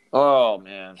 Oh,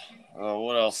 man.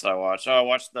 What else did I watch? I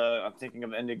watched I'm Thinking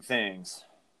of Ending Things.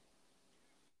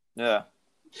 Yeah.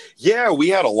 Yeah, we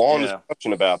had a long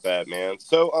discussion about that, man.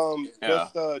 So,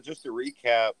 just to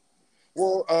recap.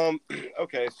 Well,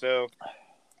 okay, so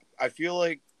I feel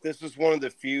like this is one of the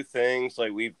few things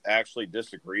like we've actually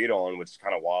disagreed on, which is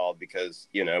kind of wild because,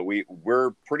 you know,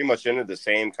 we're pretty much into the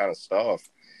same kind of stuff.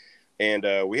 And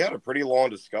we had a pretty long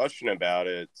discussion about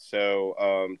it.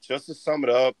 So just to sum it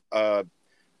up,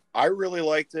 I really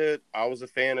liked it. I was a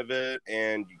fan of it,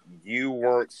 and you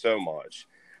weren't so much.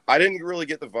 I didn't really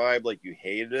get the vibe like you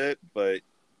hated it, but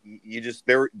you just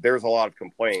there's a lot of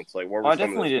complaints. Like, what were I some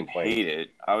definitely of those didn't hate it.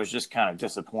 I was just kind of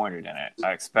disappointed in it.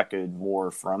 I expected more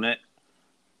from it.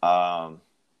 You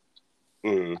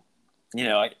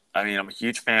know, I mean, I'm a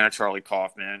huge fan of Charlie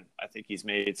Kaufman. I think he's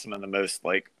made some of the most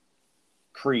like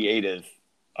creative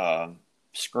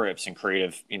scripts and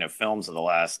creative, you know, films of the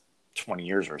last 20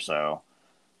 years or so.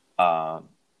 And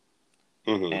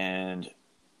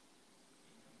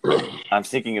I'm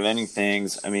Thinking of Ending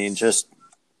Things. I mean, just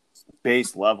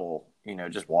base level, you know,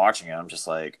 just watching it, I'm just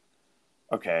like,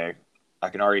 okay, I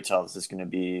can already tell this is going to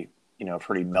be, you know, a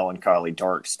pretty melancholy,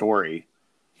 dark story.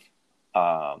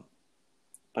 But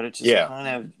it just kind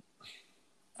of,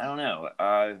 I don't know.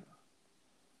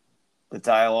 The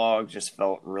dialogue just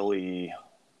felt really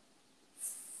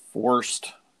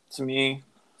forced to me.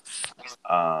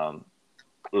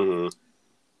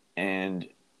 And,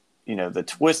 you know, the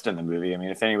twist in the movie, I mean,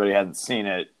 if anybody hasn't seen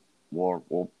it,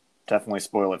 we'll definitely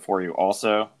spoil it for you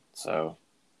also. So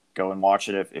go and watch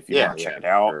it if you want to check it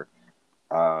out. Sure.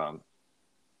 I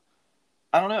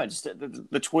don't know. Just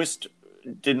the twist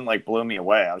didn't like blow me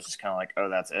away. I was just kind of like, oh,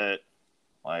 that's it.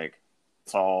 Like,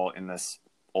 it's all in this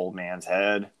old man's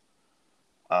head.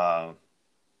 And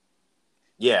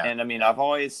I mean, I've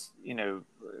always, you know,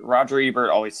 Roger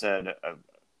Ebert always said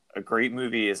a great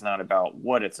movie is not about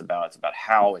what it's about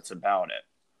how it's about it.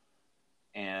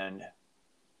 And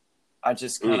I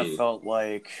just kind of felt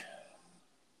like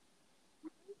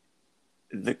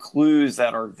the clues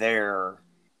that are there,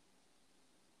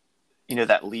 you know,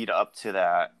 that lead up to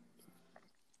that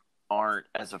aren't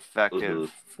as effective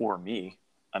for me.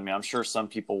 I mean, I'm sure some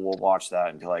people will watch that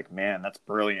and be like, man, that's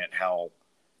brilliant. How,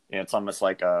 you know, it's almost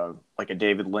like a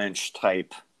David Lynch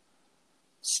type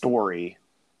story.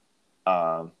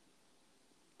 But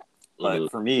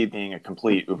for me, being a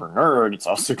complete uber nerd, it's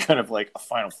also kind of like a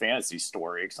Final Fantasy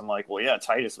story. Because I'm like, well, yeah,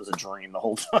 Titus was a dream the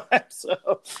whole time.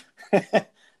 So,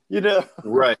 you know.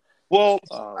 Right. Well,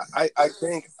 I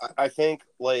think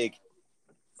like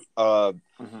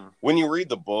when you read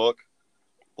the book,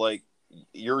 like,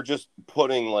 you're just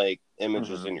putting like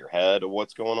images in your head of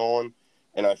what's going on.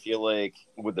 And I feel like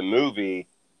with the movie,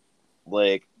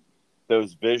 like,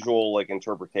 those visual like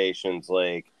interpretations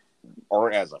like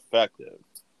aren't as effective.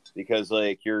 Because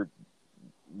like you're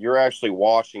actually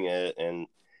watching it, and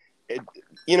it,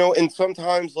 you know, and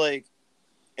sometimes like,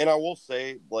 and I will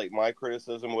say like my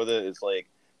criticism with it is like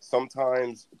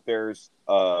sometimes there's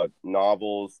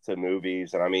novels to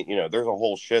movies, and I mean, you know, there's a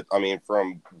whole shit. I mean,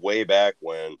 from way back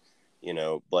when, you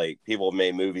know, like people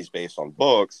made movies based on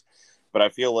books, but I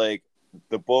feel like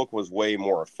the book was way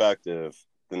more effective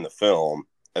than the film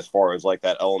as far as like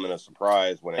that element of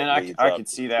surprise when it. And I could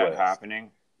see that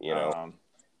happening, you know.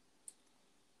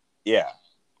 Yeah,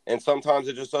 and sometimes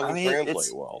it just doesn't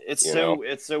translate well. It's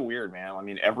so weird, man. I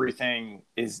mean, everything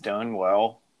is done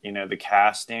well. You know, the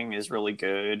casting is really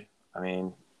good. I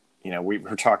mean, you know, we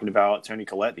were talking about Toni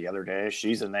Collette the other day.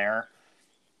 She's in there.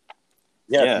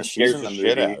 Yeah, she's in the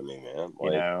shit movie. Out of me, man.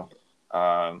 Like, you know,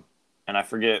 and I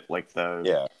forget like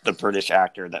the British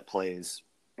actor that plays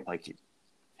like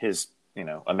his, you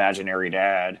know, imaginary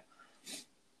dad.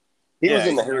 He was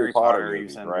in the Harry Potter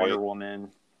movies, movie, and right? Wonder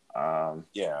Woman.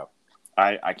 Yeah.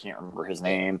 I can't remember his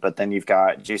name, but then you've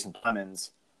got Jason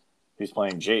Plemons, who's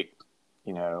playing Jake,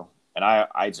 you know, and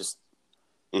I just,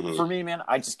 for me, man,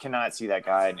 I just cannot see that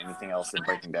guy in anything else than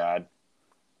Breaking Bad.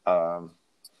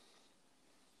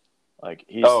 Like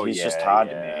he's just Todd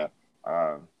to me.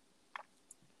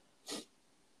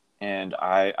 And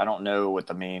I don't know what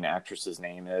the main actress's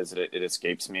name is. It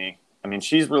escapes me. I mean,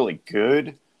 she's really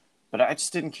good, but I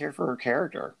just didn't care for her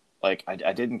character. Like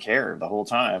I didn't care the whole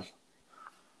time.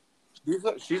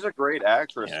 She's a great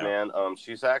actress, man.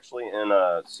 She's actually in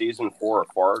season 4 of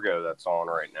Fargo that's on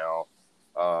right now.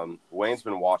 Wayne's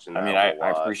been watching that. I mean,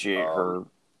 I appreciate her,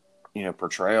 you know,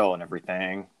 portrayal and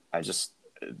everything. I just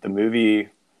the movie,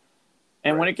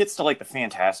 and when it gets to like the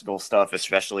fantastical stuff,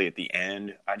 especially at the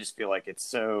end, I just feel like it's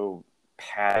so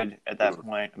padded at that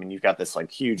point. I mean, you've got this like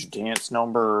huge dance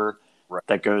number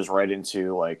that goes right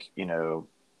into like, you know,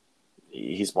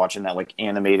 he's watching that like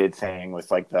animated thing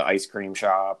with like the ice cream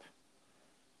shop.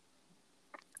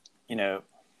 You know,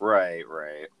 right.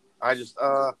 I just,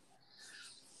 I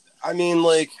mean,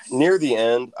 like near the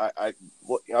end, I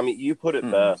mean, you put it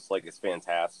best. Like it's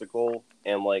fantastical,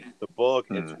 and like the book,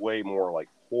 it's way more like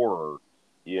horror.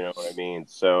 You know what I mean?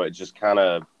 So it just kind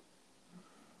of,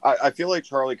 I feel like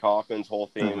Charlie Kaufman's whole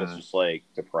theme is just like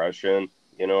depression.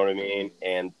 You know what I mean?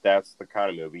 And that's the kind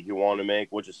of movie he wanted to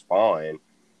make, which is fine,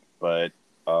 but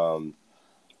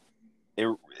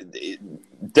it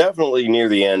definitely near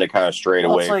the end, it kind of strayed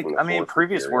away. It's like, from I mean,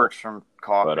 previous works from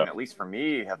Kaufman, but, at least for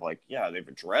me, have like, they've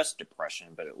addressed depression,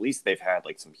 but at least they've had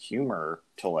like some humor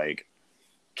to like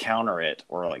counter it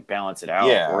or like balance it out.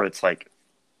 Yeah. Or it's like,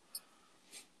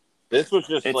 this was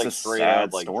just like straight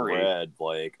out like story. dread,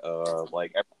 like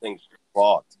everything's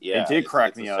fucked. Yeah, it did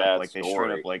crack me up. Like story. They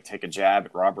straight up like take a jab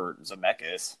at Robert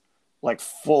Zemeckis. Like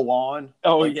full on.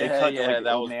 Oh like, yeah, they cut yeah. To, like,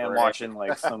 that old was man great. watching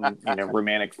like some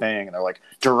romantic thing, and they're like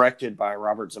directed by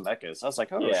Robert Zemeckis. I was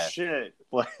like, oh shit!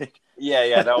 Like,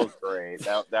 yeah, that was great.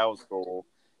 That was cool.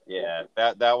 Yeah,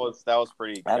 that was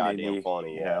pretty goddamn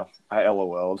funny. Yeah, I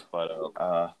LOL'd, but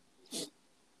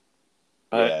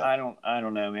I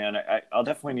don't know, man. I'll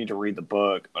definitely need to read the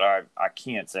book, but I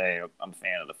can't say I'm a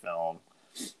fan of the film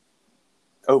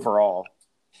overall.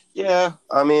 Yeah,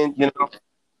 I mean, you know.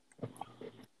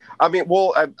 I mean,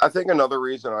 well, I think another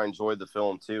reason I enjoyed the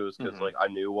film too is because like I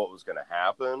knew what was going to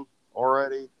happen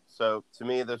already. So to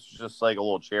me, this was just like a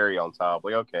little cherry on top.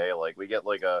 Like, okay, like we get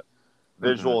like a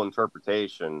visual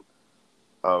interpretation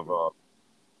of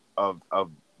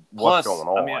what's going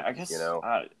on. I mean, I guess you know,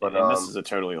 but and this is a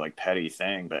totally like petty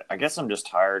thing, but I guess I'm just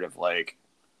tired of like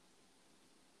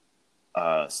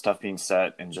stuff being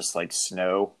set in just like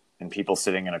snow. And people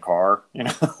sitting in a car, you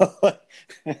know,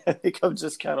 I think I'm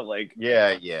just kind of like,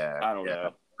 I don't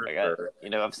know. Like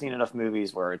I've seen enough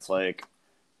movies where it's like,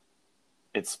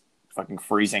 it's fucking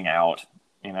freezing out,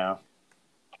 you know.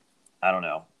 I don't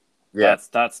know. Yeah,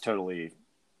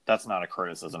 that's not a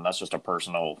criticism. That's just a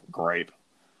personal gripe,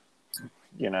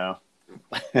 you know.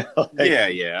 like,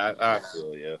 I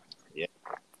feel you. Yeah.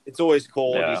 It's always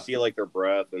cold. You see like their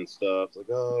breath and stuff. It's like,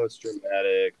 oh, it's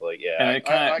dramatic. Like, and it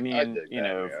kind of, man.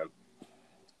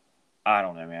 I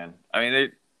don't know, man. I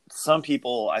mean, some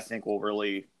people I think will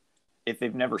really, if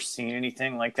they've never seen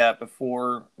anything like that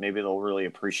before, maybe they'll really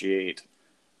appreciate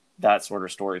that sort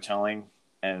of storytelling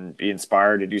and be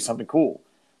inspired to do something cool.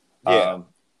 Yeah.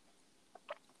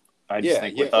 I just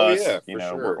think with us,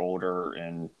 we're older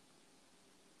and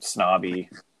snobby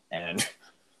and.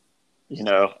 You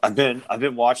know, I've been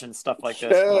watching stuff like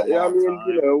this. For a long time,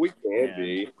 you know, we can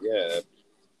be. Yeah.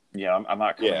 Yeah, I'm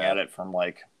not coming at it from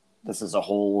like this is a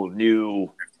whole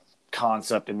new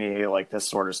concept to me, like this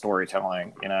sort of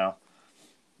storytelling. You know.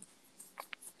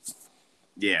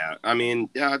 Yeah, I mean,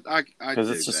 because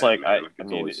it's just like I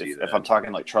mean, if I'm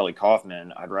talking like Charlie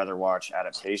Kaufman, I'd rather watch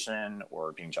Adaptation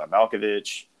or Being John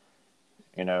Malkovich.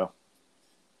 You know.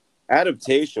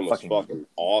 Adaptation was fucking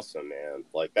awesome, man.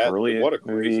 Like that, what a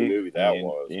crazy movie that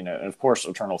was. You know, and of course,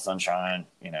 Eternal Sunshine.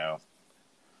 You know,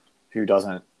 who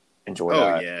doesn't enjoy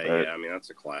that? Oh yeah. I mean, that's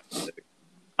a classic.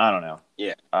 I don't know.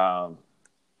 Yeah.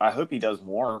 I hope he does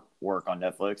more work on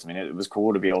Netflix. I mean, it was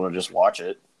cool to be able to just watch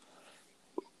it.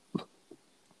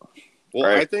 Well,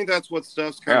 right? I think that's what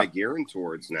stuff's kind of gearing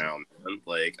towards now, man.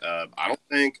 Like, I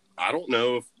don't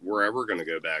know if we're ever going to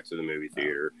go back to the movie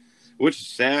theater. Which is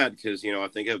sad because, you know, I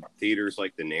think of theaters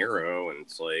like the Narrow, and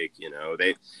it's like, you know,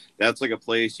 that's like a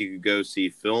place you could go see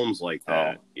films like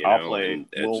that.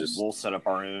 We'll set up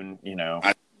our own, you know,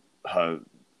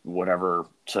 whatever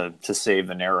to save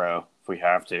the Narrow if we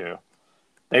have to.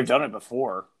 They've done it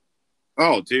before.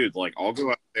 Oh, dude, like I'll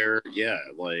go out there. Yeah,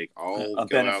 like I'll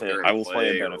go out there and I will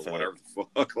play a benefit. Whatever the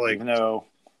fuck. Like, even though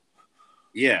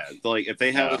Yeah, like if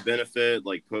they have a benefit,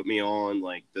 like put me on,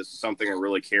 like this is something I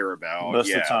really care about. Most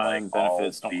of the time, like,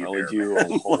 benefits don't really do a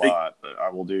whole lot, but I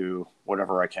will do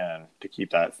whatever I can to keep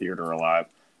that theater alive.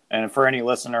 And for any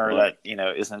listener that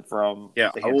isn't from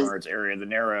the Hampton Roads area, the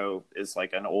Narrow is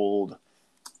like an old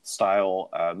style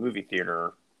movie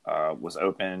theater. Was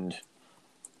opened.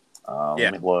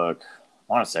 Let me look.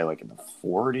 I want to say like in the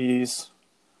 40s.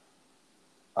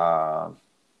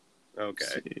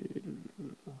 Okay.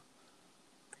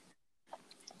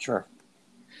 Sure.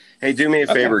 Hey, do me a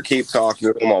favor. Keep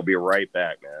talking to them. I'll be right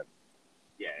back, man.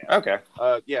 Yeah. Okay.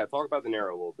 Talk about the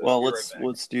Narrow a little bit. Well,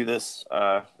 let's do this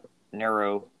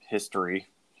Narrow history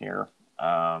here.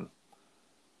 But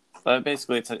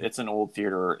basically, it's an old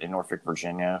theater in Norfolk,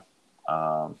 Virginia.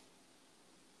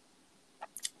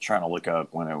 Trying to look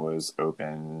up when it was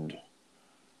opened.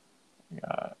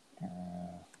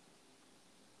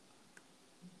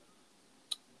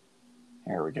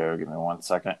 Here we go. Give me 1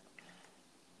 second.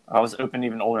 I was opened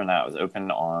even older than that. I was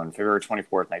opened on February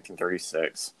 24th,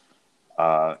 1936.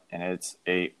 And it's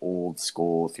a old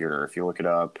school theater. If you look it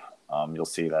up, you'll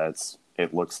see that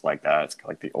it looks like that. It's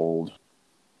like the old,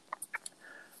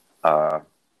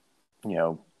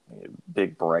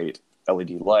 big bright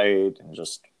LED light and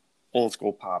just old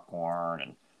school popcorn.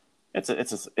 And it's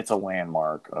a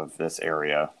landmark of this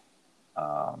area.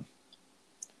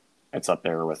 It's up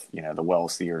there with the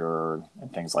Wells Theater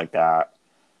and things like that.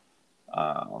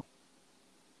 And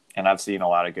I've seen a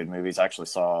lot of good movies. I actually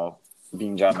saw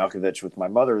Being John Malkovich with my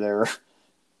mother there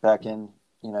back in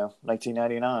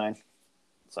 1999.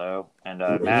 So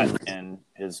Matt and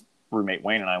his roommate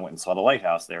Wayne and I went and saw The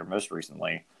Lighthouse there most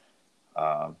recently.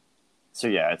 So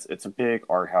yeah, it's a big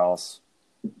art house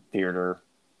theater,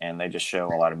 and they just show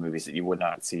a lot of movies that you would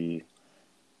not see,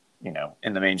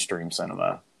 in the mainstream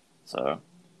cinema. So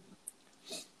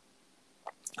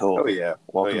cool. Oh yeah,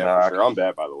 welcome back. For sure. I'm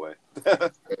back, by the way.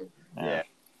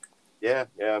 Yeah,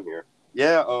 I'm here.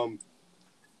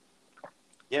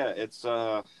 It's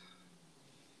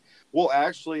well,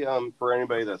 actually, for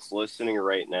anybody that's listening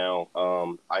right now,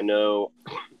 I know,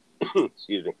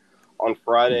 excuse me, on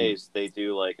Fridays they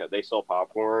do they sell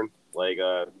popcorn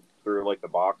through the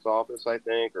box office, I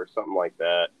think, or something like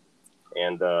that,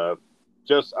 and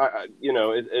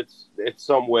it's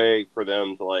some way for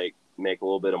them to make a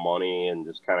little bit of money and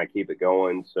just kind of keep it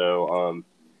going. So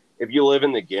if you live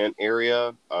in the Ghent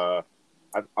area, I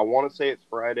want to say it's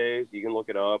Fridays. You can look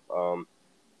it up.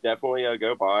 Definitely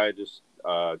go by. Just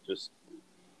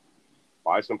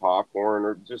buy some popcorn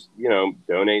or just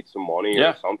donate some money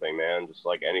or something, man. Just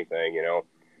like anything,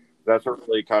 That's a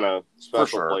really kind of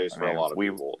special place for a lot of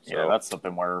people. So. That's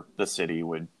something where the city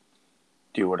would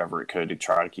do whatever it could to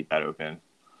try to keep that open.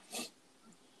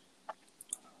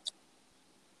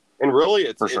 And really,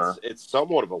 it's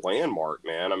somewhat of a landmark,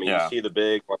 man. I mean, you see the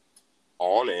big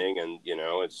awning, and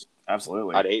it's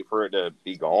absolutely. I'd hate for it to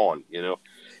be gone.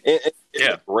 It's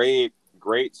a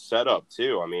great setup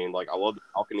too. I mean, I love the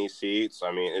balcony seats.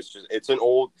 I mean,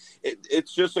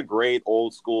 it's just a great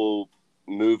old school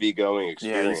movie going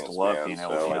experience. Yeah, I used to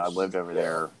love I lived over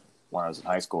there when I was in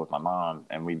high school with my mom,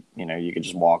 and we you could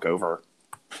just walk over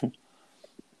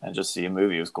and just see a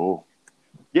movie. It was cool.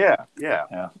 Yeah.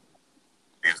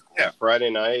 Friday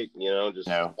night, just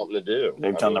something to do.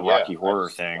 They've done the Rocky Horror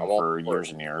thing for years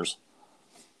and years.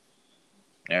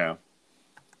 Yeah.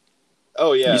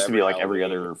 Oh yeah. It used to be every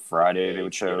other Friday they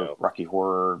would show Rocky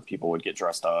Horror. People would get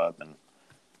dressed up and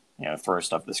throw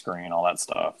stuff at the screen, all that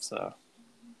stuff. So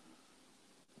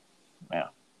yeah.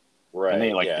 Right. And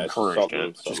they encouraged it.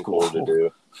 It's just cool to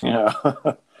do. Yeah.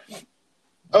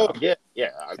 Oh yeah.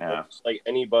 Just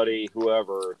anybody,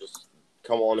 whoever, just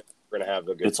come on. We're gonna have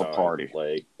a good time. It's a party.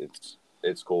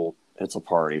 It's cool. It's a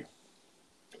party.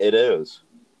 It is.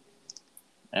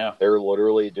 Yeah. They're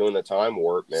literally doing the time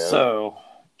warp, man. So,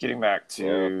 getting back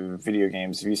to video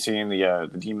games, have you seen the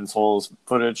Demon's Souls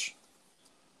footage?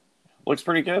 Looks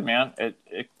pretty good, man.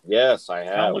 Yes, I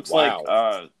have. It looks like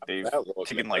they've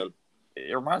taken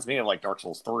it reminds me of Dark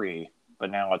Souls 3,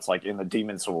 but now it's in the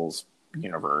Demon's Souls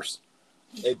universe.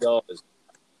 It does.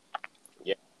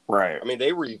 Right. I mean,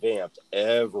 they revamped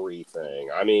everything.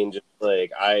 I mean,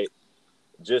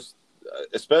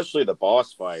 especially the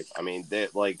boss fights. I mean,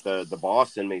 the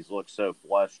boss enemies look so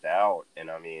fleshed out, and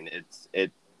I mean,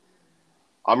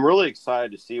 I'm really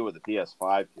excited to see what the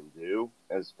PS5 can do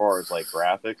as far as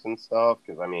graphics and stuff.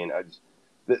 Because I mean,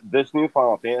 this new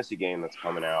Final Fantasy game that's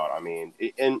coming out. I mean,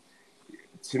 and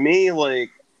to me,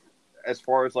 as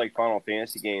far as Final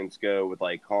Fantasy games go with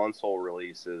console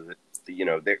releases.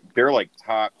 They're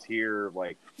top tier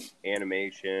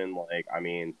animation. I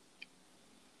mean,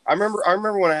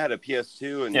 remember when I had a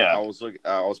PS2 and Yeah.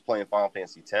 I was playing Final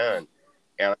Fantasy X,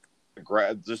 and I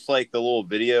grabbed just like the little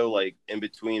video like in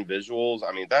between visuals.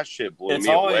 I mean, that shit blew It's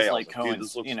me always away. I like was like, dude,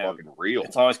 this looks fucking real.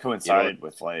 It's always coincided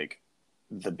with like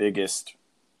the biggest,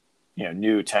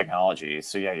 new technology.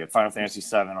 So yeah, you have Final Fantasy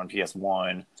VII on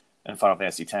PS1 and Final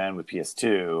Fantasy X with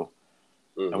PS2,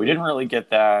 and we didn't really get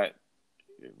that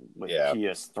with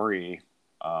PS3.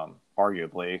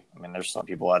 Arguably, I mean, there's some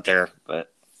people out there,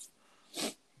 but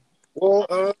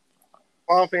Final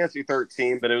Fantasy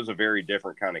 13, but it was a very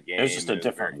different kind of game. It was just a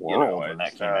different world when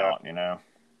that came out.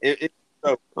 It's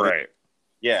so right.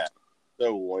 Yeah,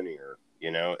 so linear.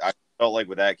 I felt like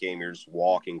with that game, you're just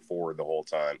walking forward the whole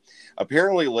time.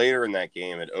 Apparently, later in that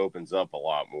game, it opens up a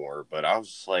lot more. But I was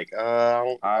just like,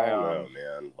 I don't know,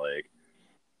 man. Like,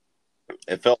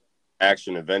 it felt like an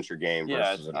action adventure game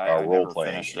versus a role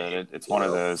playing game. It's one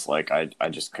of those like I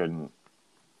just couldn't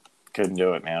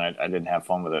do it, man. I didn't have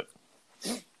fun with it.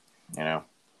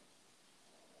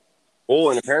 Well,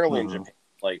 and apparently in Japan,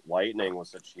 like Lightning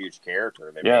was such a huge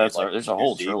character. There's a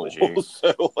whole trilogy.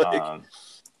 So, like,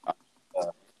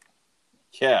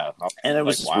 yeah, and it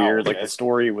was just weird. Like the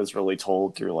story was really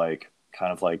told through like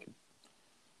kind of like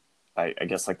I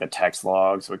guess like the text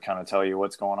logs would kind of tell you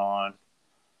what's going on.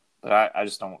 But I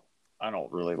just don't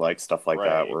really like stuff like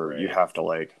that where you have to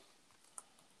like,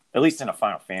 at least in a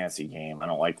Final Fantasy game, I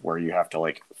don't like where you have to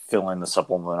like fill in the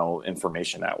supplemental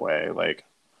information that way. Like,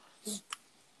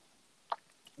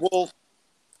 well,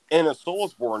 in a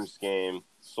Soulsborne game,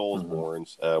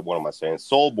 what am I saying?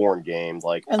 Soulsborne game,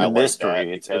 like and I the mystery, like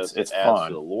that because it's it adds fun.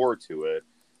 to the lore to it.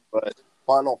 But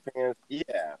Final Fantasy,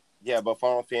 but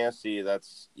Final Fantasy,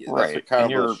 that's a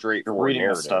kind of a straightforward reading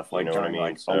narrative. Stuff like during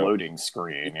like a loading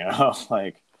screen,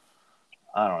 like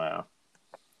I don't know.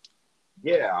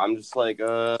 Yeah, I'm just like,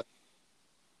 for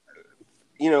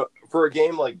a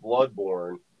game like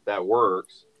Bloodborne that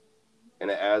works and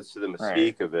it adds to the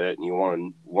mystique of it, and you want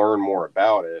to learn more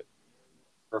about it.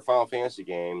 For a Final Fantasy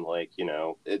game, like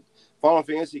Final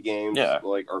Fantasy games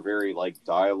like are very like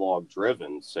dialogue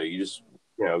driven, so you just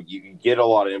you get a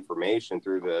lot of information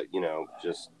through the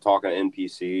just talking to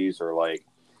NPCs or like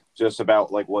just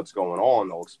about like what's going on.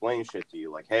 They'll explain shit to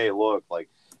you, like, hey, look, like,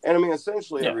 and I mean,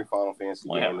 essentially every Final Fantasy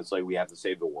game, it's like we have to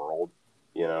save the world,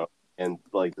 and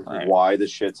like this is why this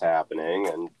shit's happening,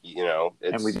 and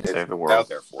and we can save the world out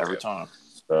there for every time.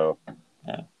 So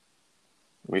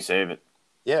we save it.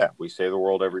 Yeah, we save the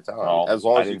world every time. Well, as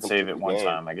long as I you didn't save it one game.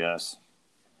 time, I guess.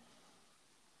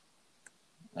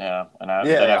 Yeah, and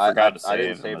I forgot to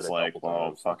save and was like,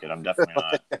 well, fuck it, I'm definitely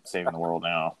not saving the world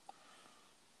now.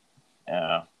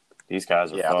 Yeah, these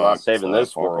guys are fucked, I'm not saving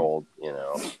this fuck world,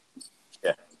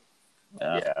 Yeah,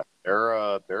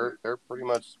 they're pretty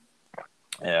much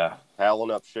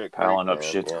piling up shit.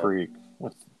 Shit's Creek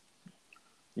with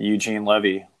Eugene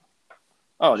Levy.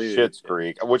 Oh, dude, Schitt's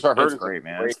Creek, which I heard is great,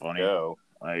 man. It's funny. Show.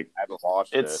 Like, I haven't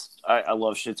watched it. I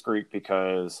love Schitt's Creek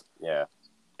because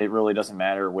it really doesn't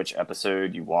matter which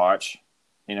episode you watch.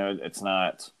 It's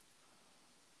not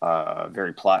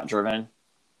very plot driven.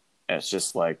 It's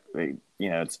just like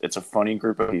it's a funny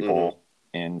group of people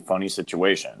in funny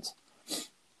situations.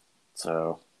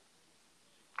 So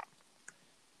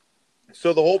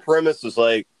the whole premise is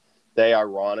like they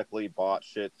ironically bought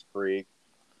Schitt's Creek.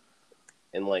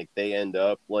 And like they end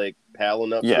up like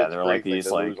paddling up. Yeah, they're like these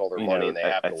like all their money and they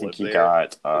have I to think live he there.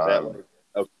 got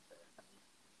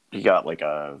he got like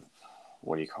a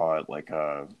what do you call it, like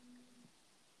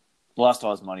lost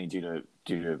all his money due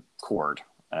to court,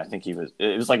 and I think it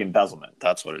was like embezzlement.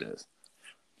 That's what it is.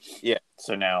 Yeah.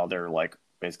 So now they're like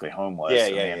basically homeless.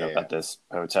 They end up at this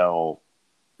hotel,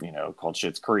 called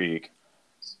Schitt's Creek,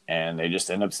 and they just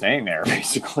end up staying there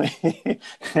basically.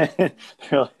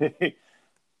 They're like,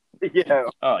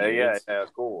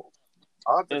 cool.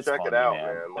 I'll have to check it out,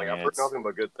 man. Like I've heard nothing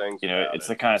but good things. It's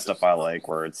the kind of stuff I like,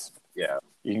 where it's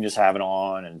you can just have it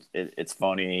on and it's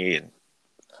funny and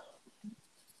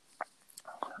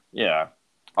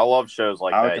I love shows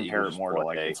like that. I would compare it more to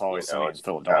like It's Always Sunny in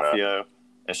Philadelphia.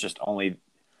 It's just only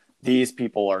these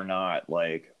people are not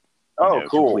like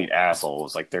complete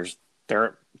assholes. Like they're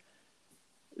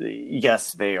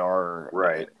yes, they are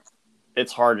right.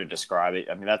 It's hard to describe it.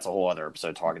 I mean, that's a whole other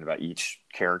episode talking about each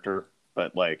character,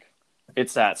 but like,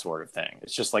 it's that sort of thing.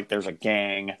 It's just like there's a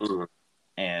gang,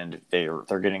 and they're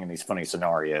getting in these funny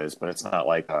scenarios, but it's not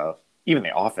like even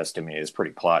The Office to me is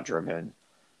pretty plot driven.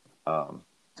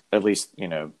 At least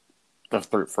the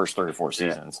first 3 or 4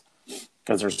 seasons,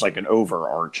 because there's like an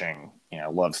overarching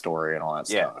love story and all that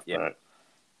stuff. Yeah. But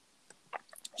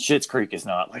Schitt's Creek is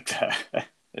not like that.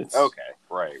 It's okay.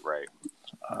 Right. Right.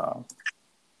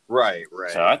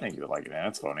 So I think you would like it, man.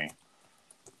 It's funny.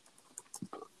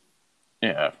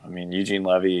 Yeah, I mean Eugene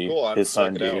Levy, Cool, his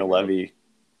son Daniel Levy,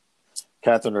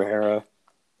 Catherine O'Hara,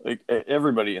 like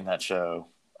everybody in that show.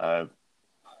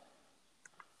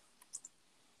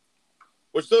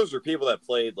 Which those are people that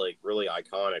played like really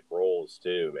iconic roles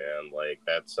too, man. Like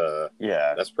that's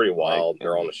pretty wild.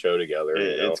 They're on the show together.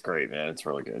 It's great, man. It's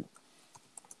really good.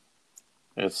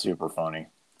 It's super funny.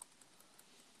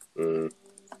 Mm.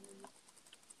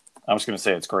 I was going to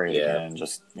say it's great again,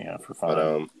 just for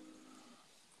fun.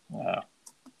 But,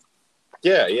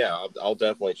 yeah. I'll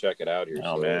definitely check it out here.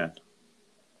 Oh man.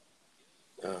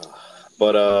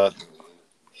 But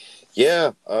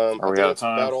yeah. Are we out of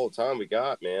time? About all the time we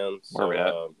got, man. Where are we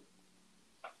at?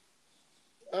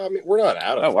 I mean, we're not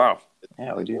out of time. Oh wow.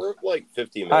 Yeah, we do. We're like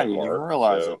 50 minutes. I didn't even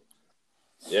realize it.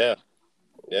 Yeah.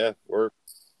 We're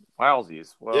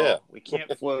wowsies. Well, we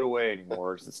can't float away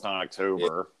anymore because it's not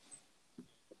October.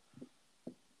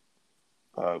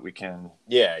 But we can.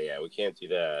 Yeah, we can't do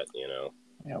that.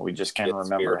 Yeah, we just can't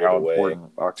remember how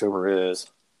important October is.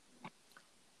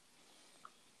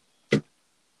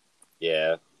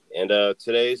 Yeah, and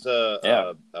today's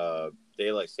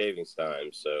daylight savings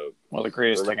time. So the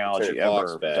greatest technology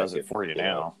ever does it for you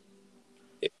now.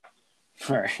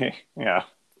 Right? Yeah.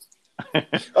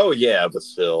 Oh yeah, but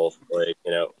still, like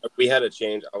we had to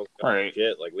change. I was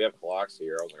shit. Like we have clocks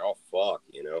here. I was like, oh fuck,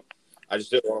 I just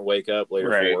didn't want to wake up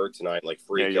later for work tonight, and, like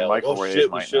freak out. Like, oh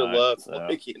shit, we should have left. So.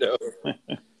 Like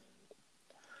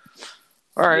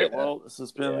All right. Well, this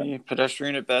has been the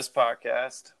Pedestrian at Best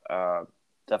podcast.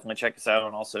 Definitely check us out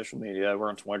on all social media. We're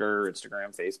on Twitter,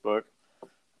 Instagram, Facebook.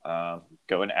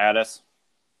 Go and add us.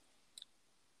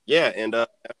 Yeah, and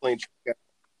definitely check out.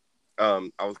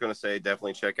 I was going to say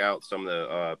definitely check out some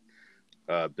of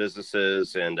the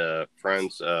businesses and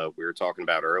friends we were talking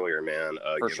about earlier, man.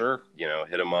 For sure.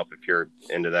 Hit them up if you're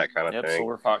into that kind of thing.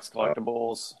 Silver Fox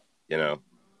Collectibles.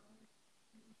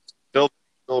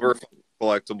 Silver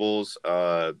Collectibles,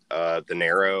 the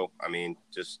Narrow. I mean,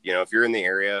 just if you're in the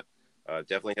area,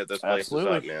 definitely hit those places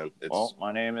up, man.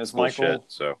 My name is Michael.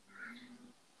 So,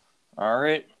 all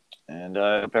right, and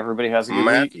hope everybody has a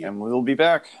good week, and we'll be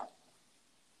back.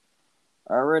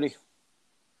 Alrighty.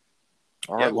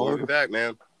 All right, we'll be back,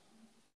 man.